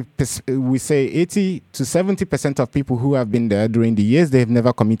 we say 80 to 70% of people who have been there during the years, they have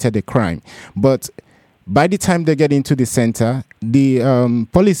never committed a crime. But by the time they get into the center, the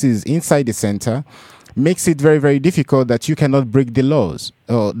policies inside the center makes it very, very difficult that you cannot break the laws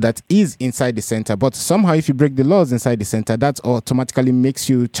that is inside the center. But somehow if you break the laws inside the center, that automatically makes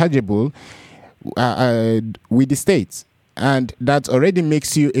you chargeable with the states. And that already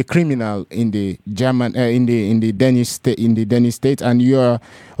makes you a criminal in the Danish state, and you are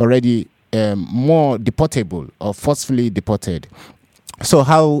already more deportable or forcefully deported. So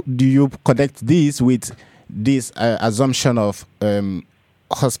how do you connect this with this assumption of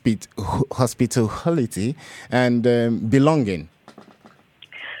hospitality and belonging?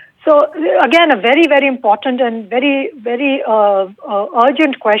 So again, a very, very important and very, very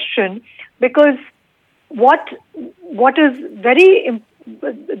urgent question, because what is very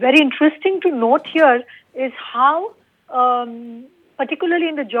interesting to note here is how, particularly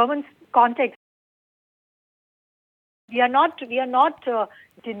in the German context, we are not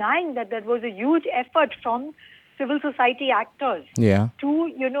denying that there was a huge effort from civil society actors to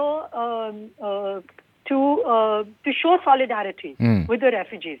show solidarity with the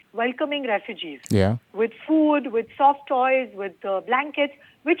refugees, welcoming refugees, with food, with soft toys, with blankets,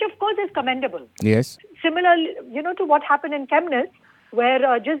 which of course is commendable. Yes. Similarly, to what happened in Chemnitz,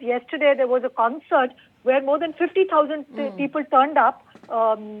 where just yesterday there was a concert where more than 50,000 people turned up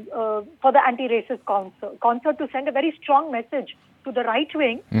for the anti-racist concert to send a very strong message to the right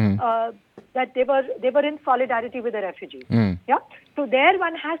wing that they were in solidarity with the refugees. Yeah. So there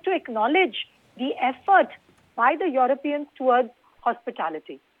one has to acknowledge the effort by the Europeans towards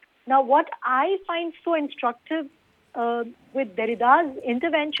hospitality. Now, what I find so instructive with Derrida's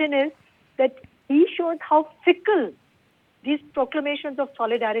intervention is that he shows how fickle these proclamations of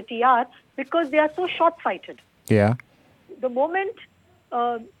solidarity are, because they are so short-sighted. Yeah. The moment,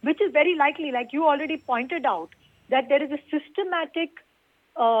 which is very likely, like you already pointed out, that there is a systematic,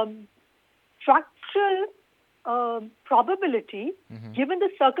 structural probability, given the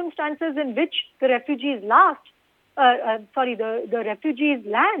circumstances in which the refugees the refugees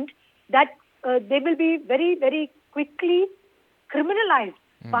land, that they will be very, very quickly criminalized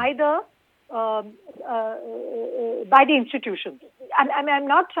by the institutions. I'm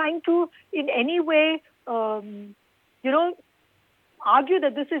not trying to in any way, argue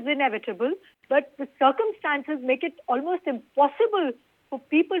that this is inevitable, but the circumstances make it almost impossible for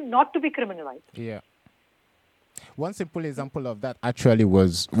people not to be criminalized. Yeah. One simple example of that actually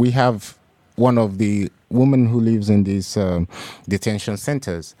was we have one of the women who lives in these detention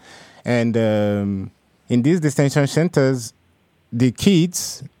centers. And in these detention centers, the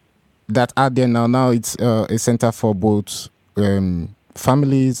kids that are there now it's a center for both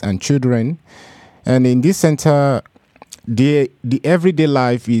families and children. And in this center, the everyday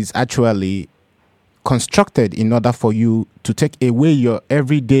life is actually constructed in order for you to take away your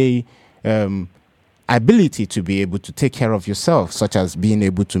everyday ability to be able to take care of yourself, such as being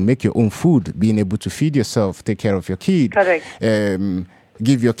able to make your own food, being able to feed yourself, take care of your kid. Correct.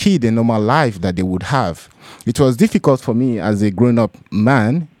 Give your kid a normal life that they would have. It was difficult for me as a grown-up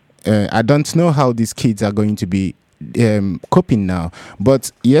man. I don't know how these kids are going to be coping now.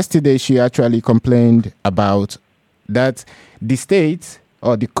 But yesterday she actually complained about that the state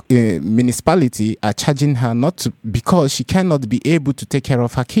or the municipality are charging her because she cannot be able to take care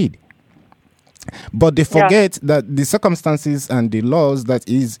of her kid. But they forget that the circumstances and the laws that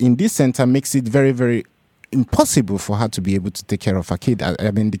is in this center makes it very, very impossible for her to be able to take care of her kid.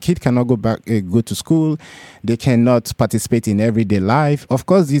 I mean, the kid cannot go to school. They cannot participate in everyday life. Of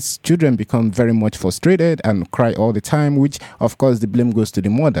course, these children become very much frustrated and cry all the time, which, of course, the blame goes to the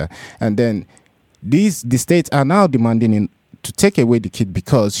mother. And then the states are now demanding to take away the kid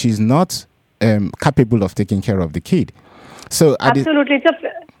because she's not capable of taking care of the kid. So absolutely,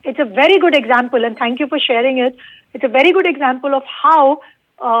 it's a very good example, and thank you for sharing it. It's a very good example of how,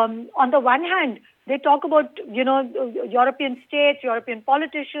 on the one hand, they talk about, European states, European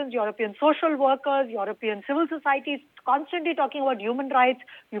politicians, European social workers, European civil societies constantly talking about human rights,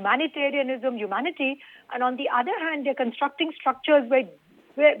 humanitarianism, humanity. And on the other hand, they're constructing structures where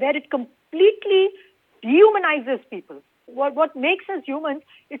it completely dehumanizes people. What makes us humans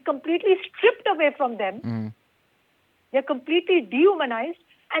is completely stripped away from them. They're completely dehumanized.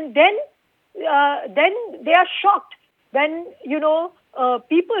 And then they are shocked when,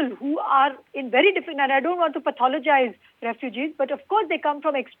 people who are in very different, and I don't want to pathologize refugees, but of course they come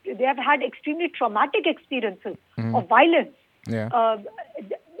from, they have had extremely traumatic experiences of violence. Yeah.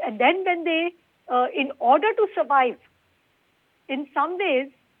 And then when they, in order to survive, in some ways,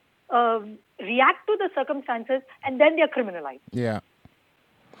 react to the circumstances, and then they are criminalized. Yeah.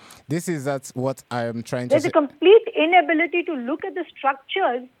 That's what I am trying to say. There's a complete inability to look at the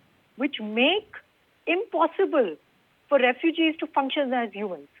structures which make impossible for refugees to function as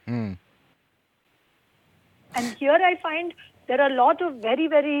humans. And here I find there are a lot of very,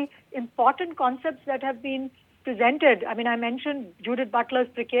 very important concepts that have been presented. I mean, I mentioned Judith Butler's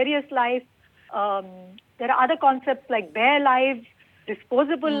precarious life. There are other concepts like bare lives,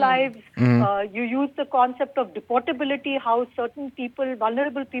 disposable lives. You use the concept of deportability, how certain people,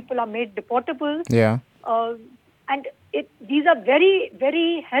 vulnerable people, are made deportable. Yeah. And these are very,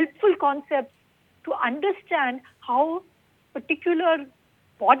 very helpful concepts to understand how particular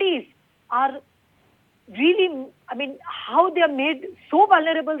bodies are really, how they are made so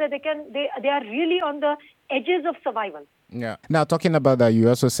vulnerable that they are really on the edges of survival. Yeah. Now, talking about that, you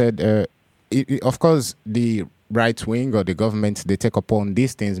also said, of course, the right wing or the government, they take upon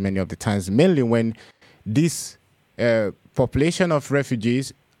these things many of the times, mainly when this population of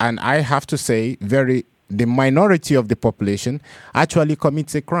refugees, and I have to say, the minority of the population actually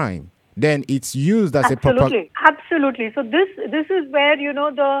commits a crime. Then it's used as Absolutely. So this is where,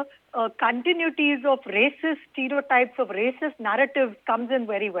 the continuities of racist stereotypes, of racist narratives comes in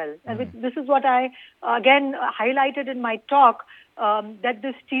very well. And this is what I, again, highlighted in my talk, that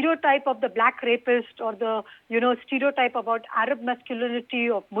the stereotype of the black rapist or the, stereotype about Arab masculinity,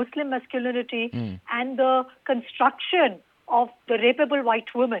 of Muslim masculinity, and the construction of the rapeable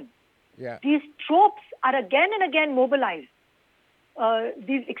white woman. Yeah. These tropes are again and again mobilized.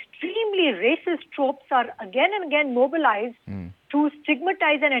 These extremely racist tropes are again and again mobilized to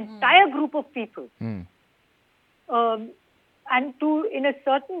stigmatize an entire group of people. And to, in a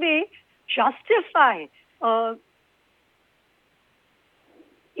certain way, justify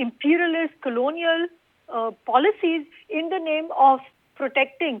imperialist, colonial policies in the name of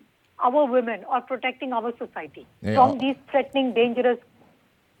protecting our women or protecting our society from these threatening, dangerous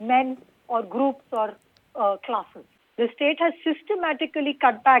men or groups or classes. The state has systematically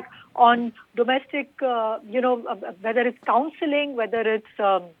cut back on domestic, whether it's counseling, whether it's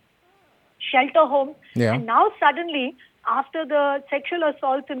shelter homes. Yeah. And now suddenly, after the sexual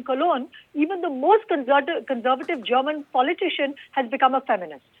assaults in Cologne, even the most conservative German politician has become a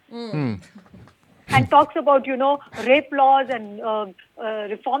feminist. And talks about, rape laws and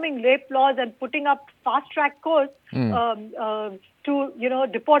reforming rape laws and putting up fast-track courts to,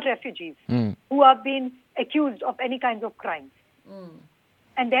 deport refugees who have been accused of any kinds of crimes.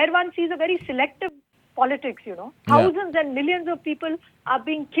 And there one sees a very selective politics, Thousands and millions of people are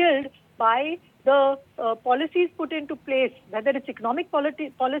being killed by the policies put into place, whether it's economic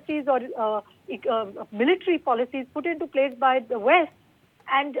policies or military policies put into place by the West.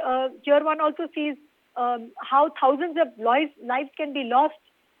 And here one also sees how thousands of lives can be lost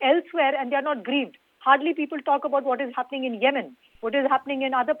elsewhere and they are not grieved. Hardly people talk about what is happening in Yemen, what is happening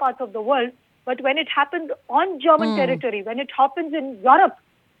in other parts of the world. But when it happened on German territory, when it happens in Europe,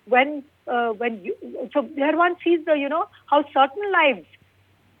 so there one sees how certain lives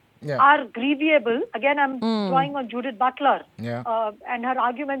are grievable. Again, I'm drawing on Judith Butler and her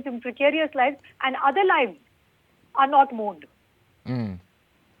arguments in precarious lives, and other lives are not mourned.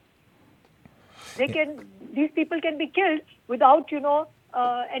 These people can be killed without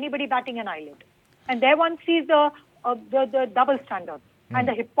anybody batting an eyelid, and there one sees the double standards and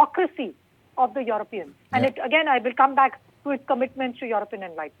the hypocrisy of the Europeans. And I will come back to its commitments to European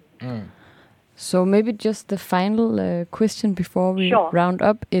enlightenment. So maybe just the final question before we round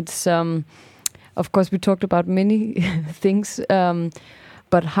up. It's, of course, we talked about many things,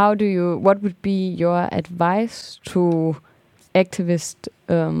 but what would be your advice to activists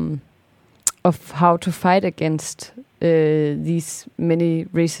of how to fight against these many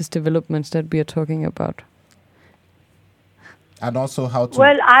racist developments that we are talking about? And also how to...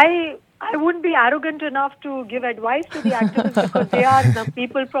 Well, I wouldn't be arrogant enough to give advice to the activists because they are the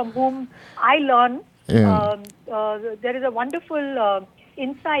people from whom I learn. There is a wonderful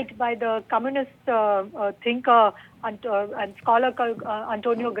insight by the communist thinker and scholar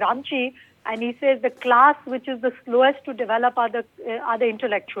Antonio Gramsci, and he says the class which is the slowest to develop are the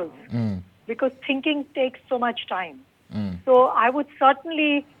intellectuals, because thinking takes so much time. So I would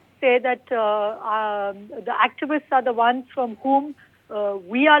certainly say that the activists are the ones from whom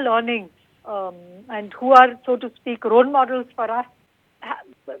we are learning and who are, so to speak, role models for us.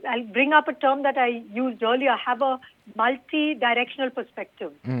 I'll bring up a term that I used earlier, have a multi-directional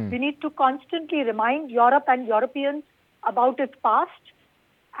perspective. We need to constantly remind Europe and Europeans about its past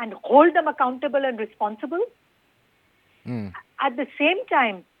and hold them accountable and responsible. At the same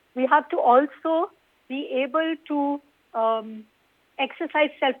time, we have to also be able to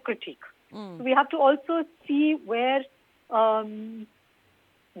exercise self-critique. So we have to also see where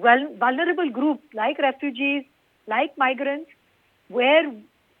vulnerable groups like refugees, like migrants, where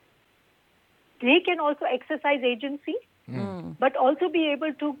they can also exercise agency, but also be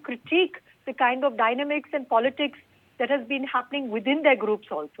able to critique the kind of dynamics and politics that has been happening within their groups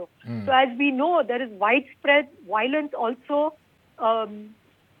also. So as we know, there is widespread violence also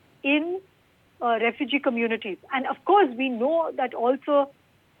in refugee communities. And of course, we know that also,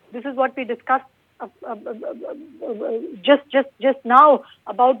 this is what we discussed just now,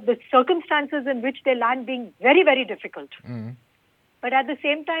 about the circumstances in which they land being very, very difficult. But at the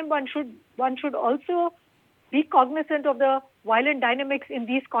same time, one should also be cognizant of the violent dynamics in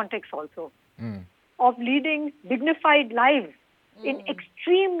these contexts also, of leading dignified lives in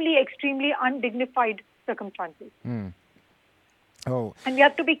extremely, extremely undignified circumstances. And we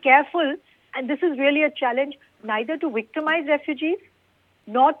have to be careful, and this is really a challenge, neither to victimize refugees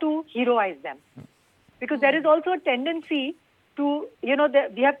nor to heroize them. Because there is also a tendency to,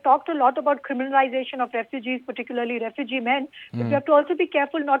 we have talked a lot about criminalization of refugees, particularly refugee men, but we have to also be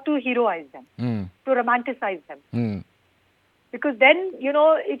careful not to heroize them, to romanticize them. Because then,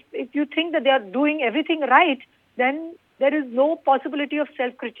 if you think that they are doing everything right, then there is no possibility of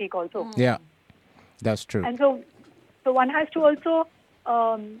self-critique also. Yeah, that's true. And so one has to also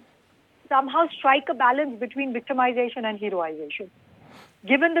somehow strike a balance between victimization and heroization.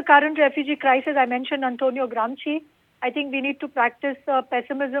 Given the current refugee crisis, I mentioned Antonio Gramsci, I think we need to practice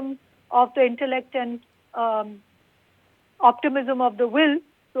pessimism of the intellect and optimism of the will.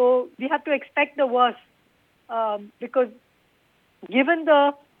 So we have to expect the worst because given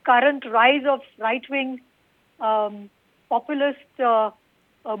the current rise of right-wing populist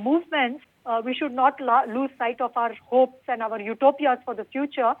movements, we should not lose sight of our hopes and our utopias for the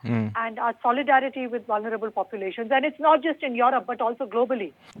future and our solidarity with vulnerable populations. And it's not just in Europe, but also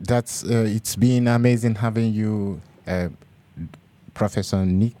globally. That's it's been amazing having you, Professor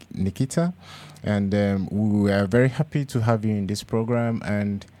Nikita. And we are very happy to have you in this program.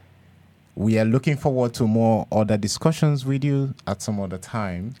 And we are looking forward to more other discussions with you at some other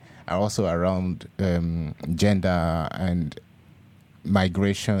time, also around gender and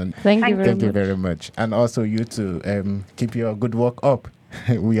migration. Thank you very much. And also you to keep your good work up.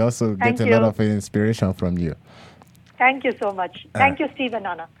 We also get a lot of inspiration from you. Thank you so much. Thank you, Steve and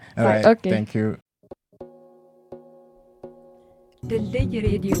Anna. All right. Okay. Thank you. Radio.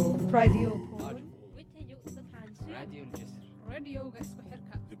 Radio. Radio.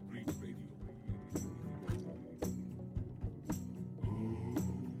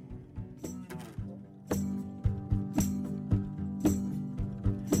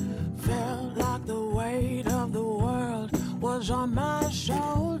 hands on my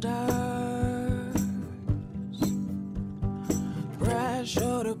shoulders,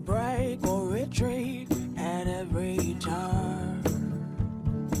 pressure to break or retreat at every turn,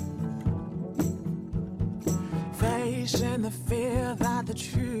 facing the fear that the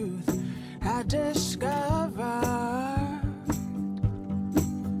truth I discovered.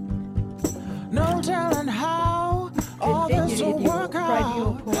 No telling how all this will work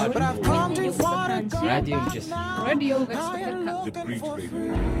out, but I've come too far to go back now. I am looking for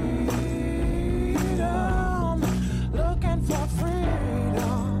freedom, looking for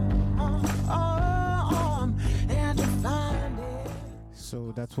freedom, and to find it.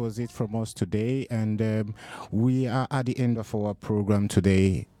 So that was it from us today, and we are at the end of our program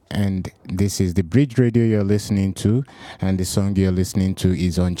today. And this is the Bridge Radio you're listening to, and the song you're listening to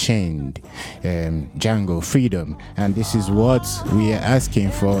is Unchained, Django, Freedom. And this is what we are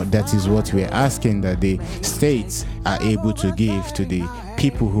asking for. That is what we are asking that the states are able to give to the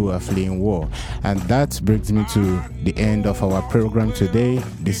people who are fleeing war. And that brings me to the end of our program today.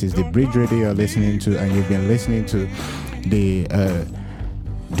 This is the Bridge Radio you're listening to, and you've been listening to the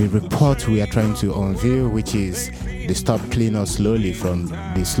report we are trying to unveil, which is the Stop Clean Us Slowly, from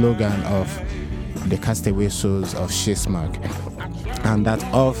the slogan of the Castaway Souls of Shesmark, and that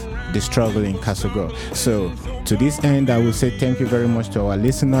of the struggle in Kasogor. So to this end, I will say thank you very much to our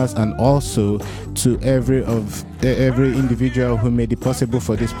listeners, and also to every individual who made it possible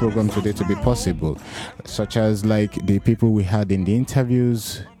for this program today to be possible, such as like the people we had in the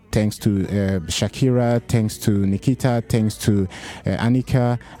interviews. Thanks to Shakira, thanks to Nikita, thanks to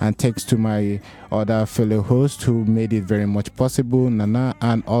Anika, and thanks to my other fellow hosts who made it very much possible, Nana,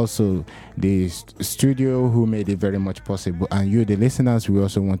 and also the studio who made it very much possible. And you, the listeners, we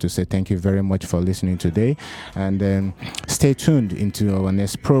also want to say thank you very much for listening today. And stay tuned into our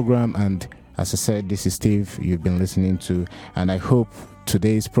next program. And as I said, this is Steve you've been listening to, and I hope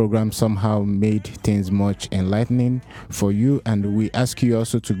today's program somehow made things much enlightening for you, and we ask you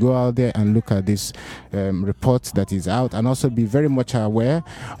also to go out there and look at this report that is out, and also be very much aware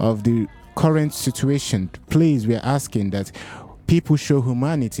of the current situation. Please, we are asking that people show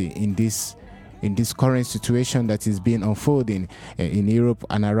humanity in this current situation that is being unfolding in Europe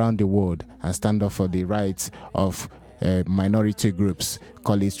and around the world, and stand up for the rights of minority groups,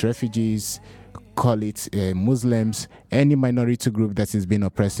 call it refugees, call it Muslims, any minority group that is being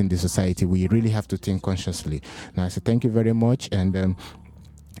oppressed in the society. We really have to think consciously. Now, I say thank you very much, and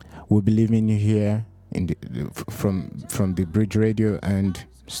we'll be leaving you here from the Bridge Radio, and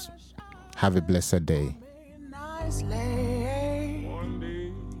have a blessed day.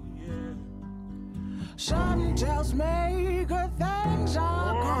 Something tells me good things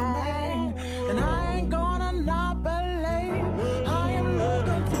are coming, and I ain't gonna not believe. I am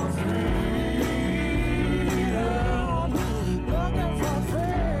looking for freedom, looking for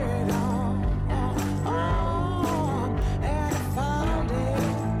freedom, and I found it.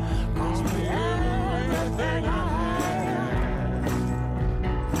 Cost me everything I had.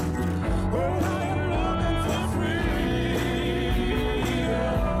 Oh, I am looking for freedom,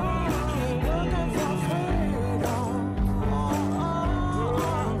 looking for freedom, and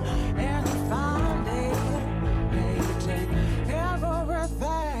I found it. Maybe take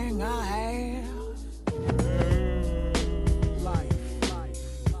everything I have. Life,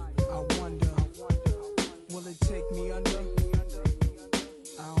 I wonder, will it take me under?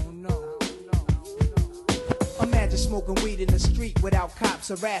 I don't know. Imagine smoking weed in the street without cops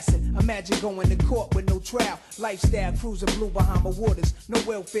harassing. Imagine going to court with no trial. Lifestyle cruising blue Bahama waters. No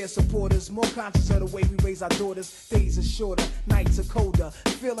welfare supporters. More conscious of the way we raise our daughters. Days are shorter, nights are colder.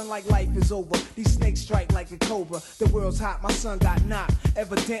 Feeling like life is over. These snakes strike like a cobra. The world's hot, my son got knocked.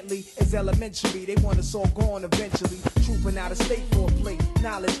 Evidently, it's elementary. They want us all gone eventually. Trooping out of state for a plate.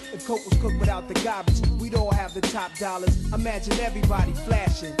 Knowledge, if coke was cooked without the garbage, we'd all have the top dollars. Imagine everybody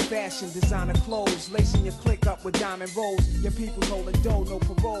flashing. Fashion, designer clothes. Lacing your click up with diamond rolls. Your people's holding dough, no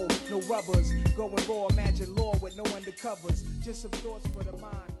parole, no rubbers. Going raw, imagine law with no undercovers. Just some thoughts for the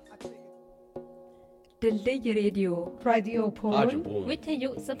mind. دلدي راديو بول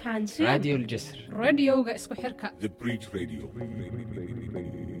ويتيو سبحان راديو الجسر راديو اسكو حركة The Bridge Radio.